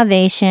of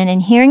salvation,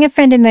 and hearing a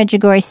Friend of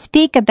Medjugorje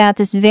speak about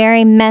this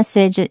very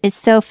message that is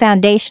so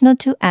foundational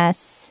to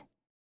us,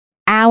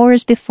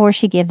 hours before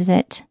she gives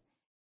it.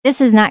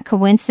 This is not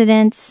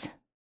coincidence.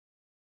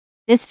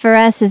 This for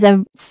us is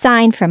a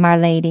sign from Our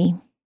Lady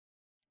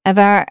of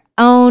our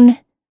own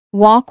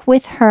walk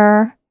with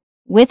her,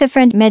 with a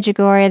Friend of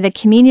Medjugorje, the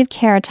community of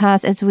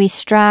Caritas, as we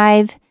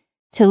strive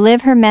to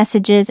live her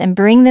messages and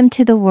bring them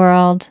to the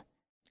world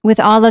with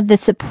all of the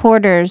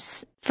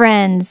supporters,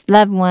 friends,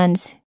 loved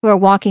ones who are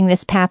walking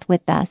this path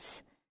with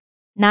us.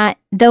 Not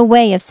the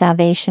way of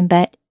salvation,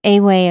 but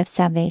a way of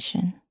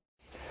salvation.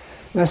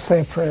 Let's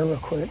say a prayer real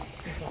quick.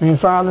 In the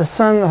Father,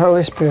 Son, and the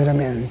Holy Spirit,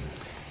 amen.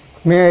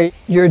 Mary,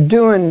 you're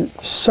doing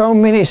so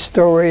many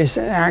stories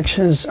and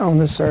actions on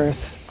this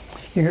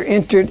earth. You're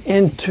entered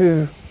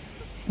into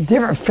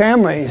different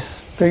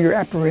families through your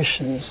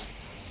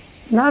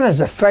apparitions. Not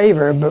as a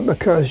favor, but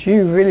because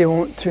you really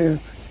want to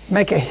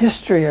make a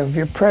history of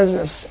your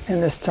presence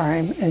in this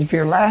time and of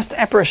your last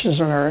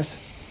apparitions on earth,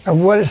 of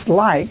what it's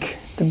like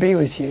to be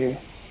with you,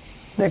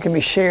 that can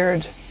be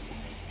shared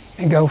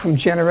and go from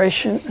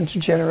generation into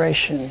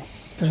generation.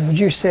 Because what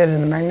you said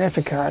in the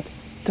Magnificat,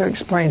 to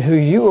explain who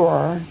you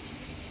are,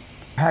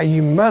 how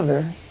you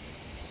mother,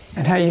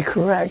 and how you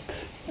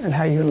correct, and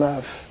how you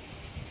love.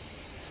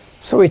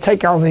 So we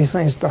take all these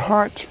things to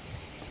heart.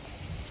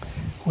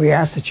 We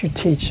ask that you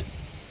teach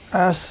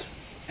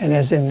us, and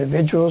as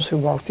individuals who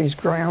walk these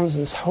grounds,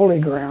 this holy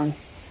ground,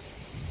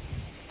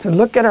 to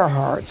look at our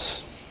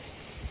hearts,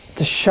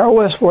 to show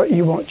us what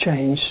you want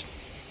changed,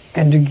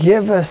 and to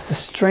give us the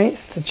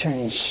strength to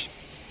change.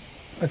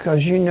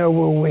 Because you know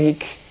we're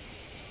weak.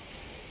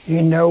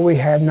 You know we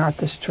have not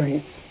the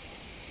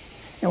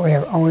strength. And we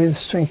have only the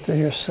strength of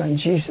your Son,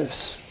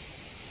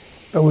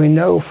 Jesus. But we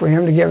know for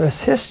him to give us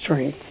his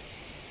strength,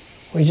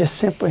 we just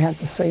simply have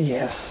to say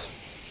yes.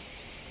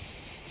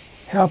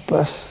 Help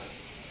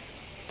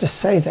us to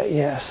say that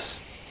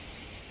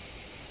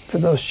yes to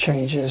those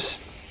changes.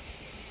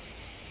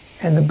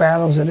 And the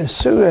battles that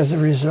ensue as a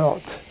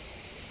result,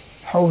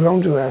 hold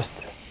on to us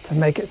to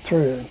make it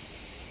through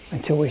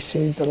until we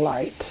see the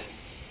light.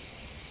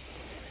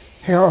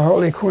 Hail,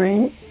 Holy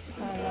Queen,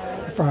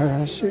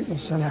 Father,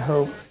 Son, and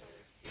hope.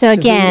 So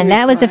again,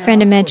 that was a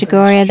Friend of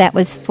Medjugorje. That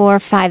was 4 or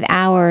 5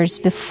 hours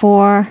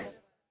before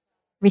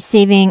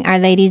receiving Our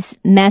Lady's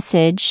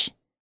message,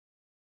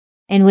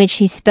 in which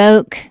he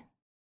spoke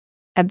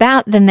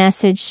about the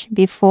message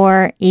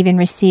before even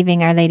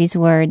receiving Our Lady's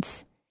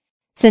words.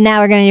 So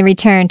now we're going to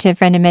return to a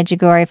Friend of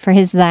Medjugorje for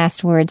his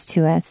last words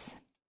to us.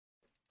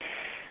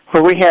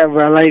 Well, we have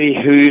a lady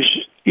who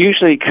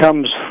usually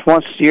comes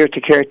once a year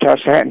to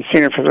Caritas. I hadn't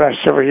seen her for the last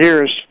several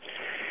years.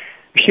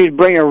 she would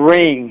bring a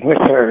ring with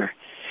her,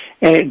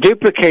 and it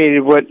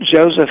duplicated what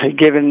Joseph had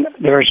given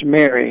the Virgin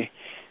Mary.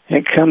 And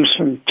it comes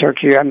from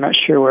Turkey. I'm not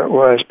sure where it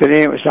was, but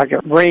anyway, it was like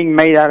a ring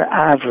made out of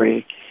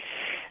ivory.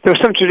 There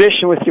was some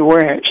tradition with you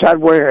wearing it, so I'd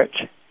wear it.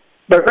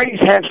 But rings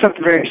have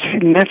something very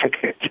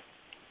significant,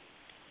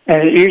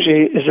 and it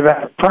usually is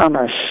about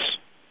promise,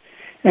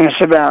 and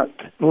it's about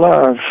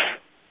love.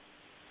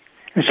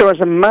 And so as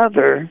a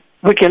mother,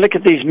 we can look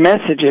at these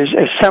messages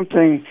as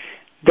something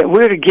that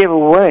we're to give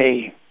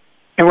away.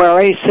 And what Our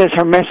Lady says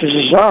her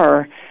messages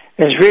are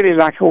is really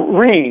like a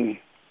ring,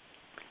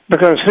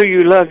 because who you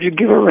love, you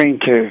give a ring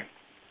to.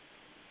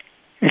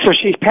 And so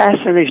she's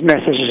passing these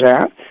messages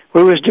out.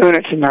 We was doing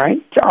it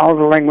tonight to all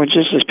the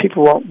languages as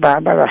people walked by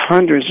the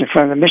hundreds in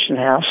front of the mission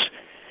house.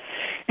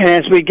 And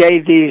as we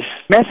gave these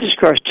message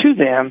cards to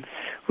them,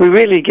 we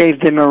really gave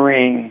them a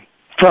ring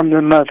from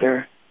the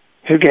mother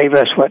who gave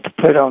us what to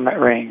put on that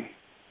ring.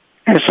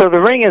 And so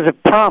the ring is a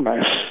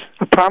promise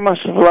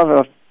of love,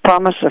 a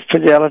promise of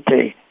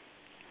fidelity.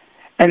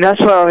 And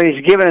that's what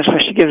He's given us when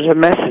she gives her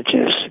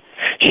messages.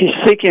 She's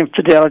seeking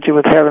fidelity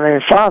with Heavenly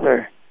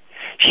Father.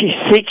 She's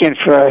seeking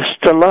for us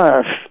to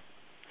love.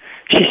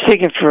 She's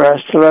seeking for us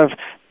to love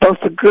both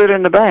the good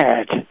and the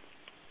bad.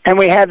 And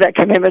we have that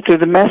commitment through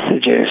the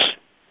messages.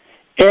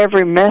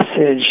 Every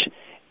message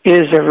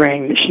is a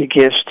ring that she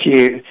gives to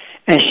you,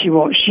 and she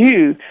wants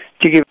you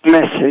to give a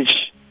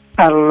message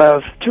out of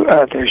love to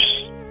others.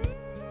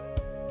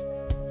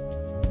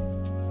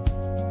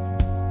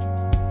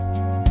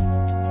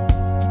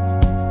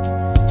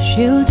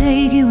 She'll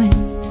take you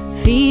in,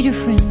 feed your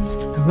friends.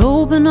 Her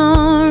open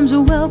arms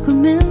are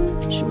welcoming.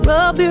 She'll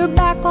rub your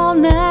back all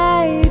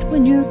night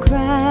when you're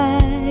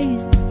crying.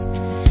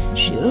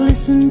 She'll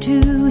listen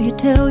to you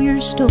tell your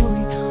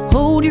story,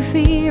 hold your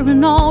fear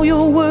and all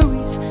your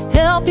worries,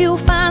 help you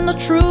find the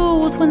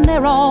truth when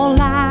they're all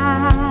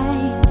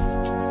lies.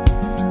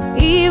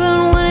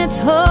 Even when it's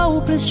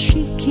hopeless,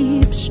 she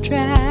keeps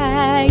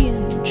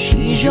trying.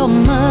 She's your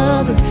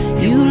mother,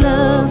 you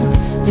love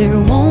her. There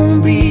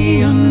won't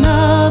be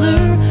another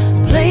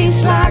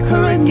place like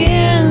her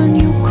again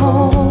you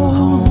call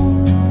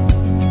home.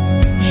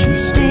 She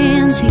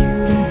stands here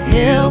to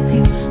help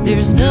you.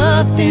 There's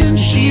nothing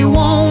she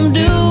won't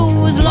do.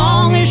 As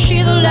long as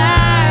she's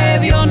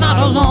alive, you're not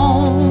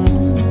alone.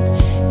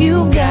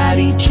 You've got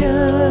each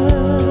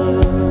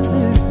other.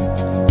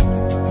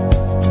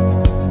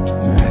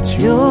 That's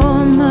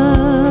your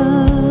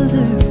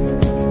mother.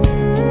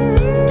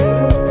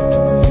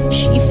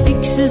 She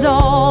fixes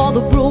all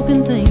the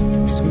broken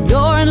things. When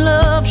you're in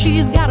love,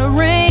 she's got a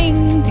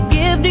ring to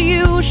give to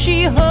you.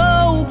 She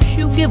hopes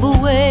you give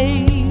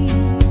away.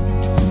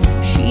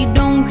 She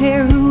don't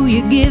care who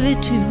you give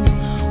it to,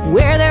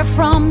 where they're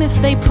from, if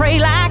they pray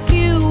like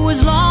you.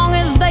 As long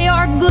as they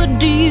are good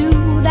to you,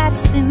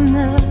 that's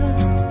enough.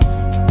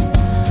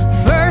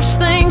 First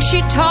thing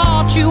she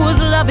taught you was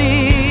love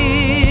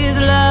is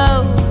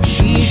love.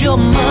 She's your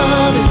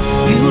mother,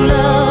 you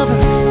love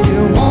her.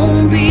 There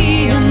won't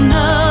be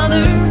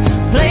another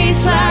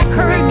place like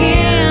her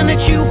again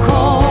that you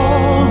call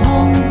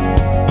home.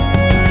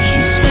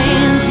 She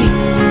stands here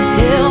to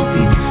help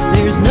you.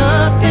 There's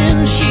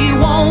nothing she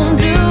won't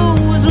do.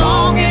 As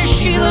long as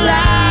she's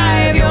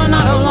alive, you're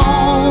not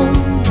alone.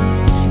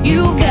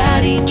 You've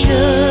got each other.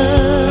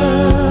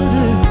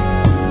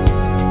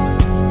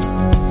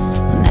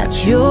 And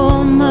that's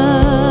your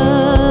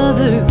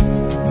mother.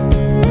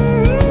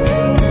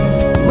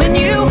 When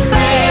you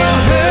fail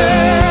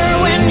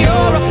her, when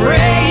you're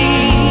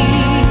afraid,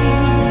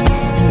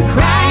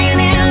 crying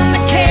in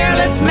the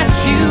careless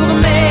mess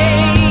you've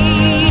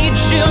made,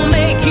 she'll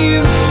make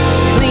you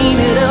clean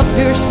it up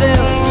yourself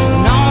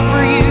and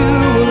offer you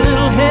a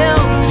little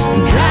help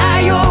and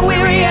dry your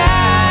weary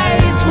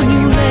eyes when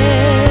you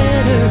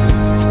let her.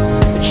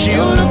 But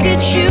she'll look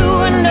at you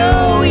and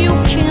know you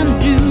can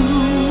do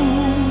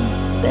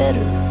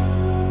better.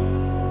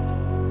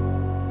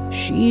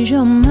 She's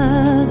your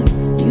mother,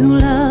 you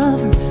love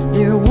her.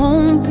 There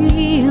won't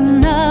be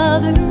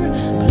another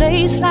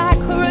place like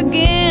her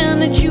again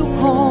that you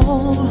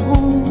call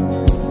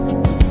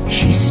home.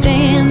 She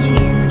stands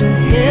here to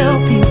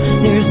help you.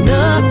 There's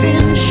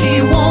nothing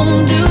she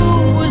won't do.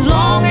 As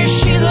long as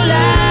she's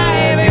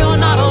alive, you're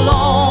not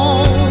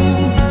alone.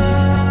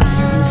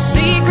 The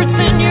secrets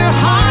in your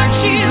heart,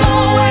 she's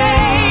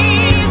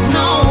always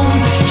known.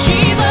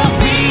 She's a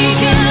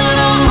beacon,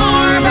 a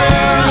harbor,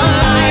 a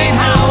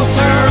lighthouse,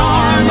 her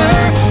armor,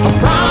 a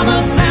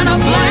promise and a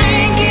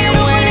blanket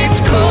when it's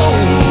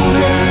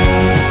colder.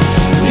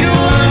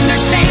 You'll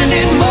understand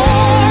it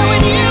more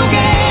when you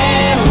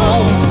get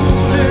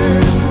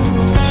older.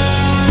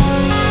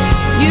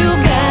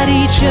 You've got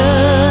each other.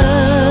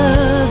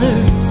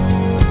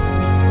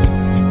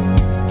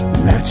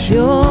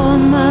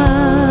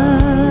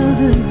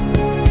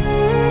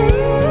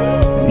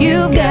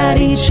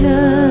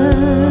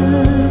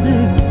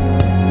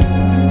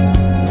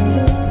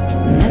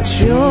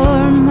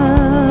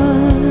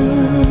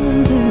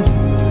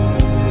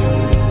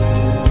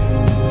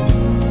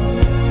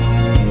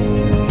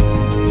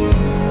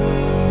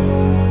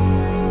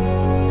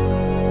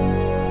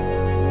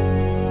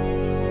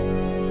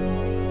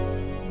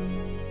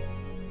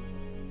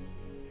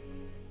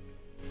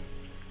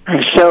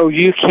 So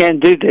you can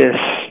do this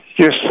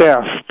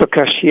yourself,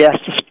 because she has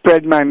to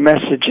spread my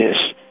messages,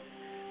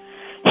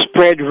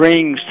 spread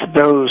rings to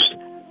those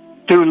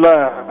through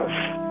love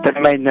that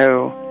may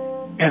know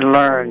and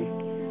learn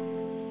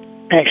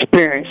and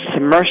experience the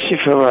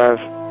merciful love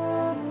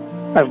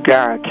of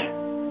God.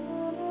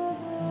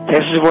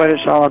 This is what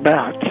it's all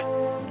about,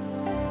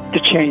 to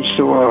change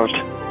the world.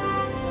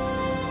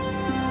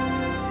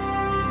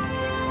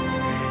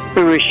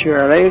 We wish you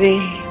Our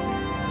Lady.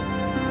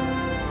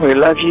 We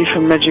love you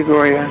from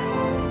Medjugorje,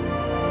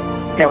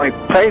 and we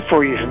pray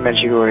for you from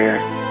Medjugorje,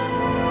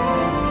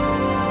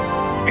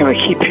 and we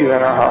keep you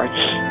in our hearts.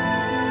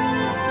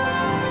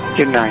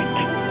 Good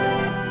night.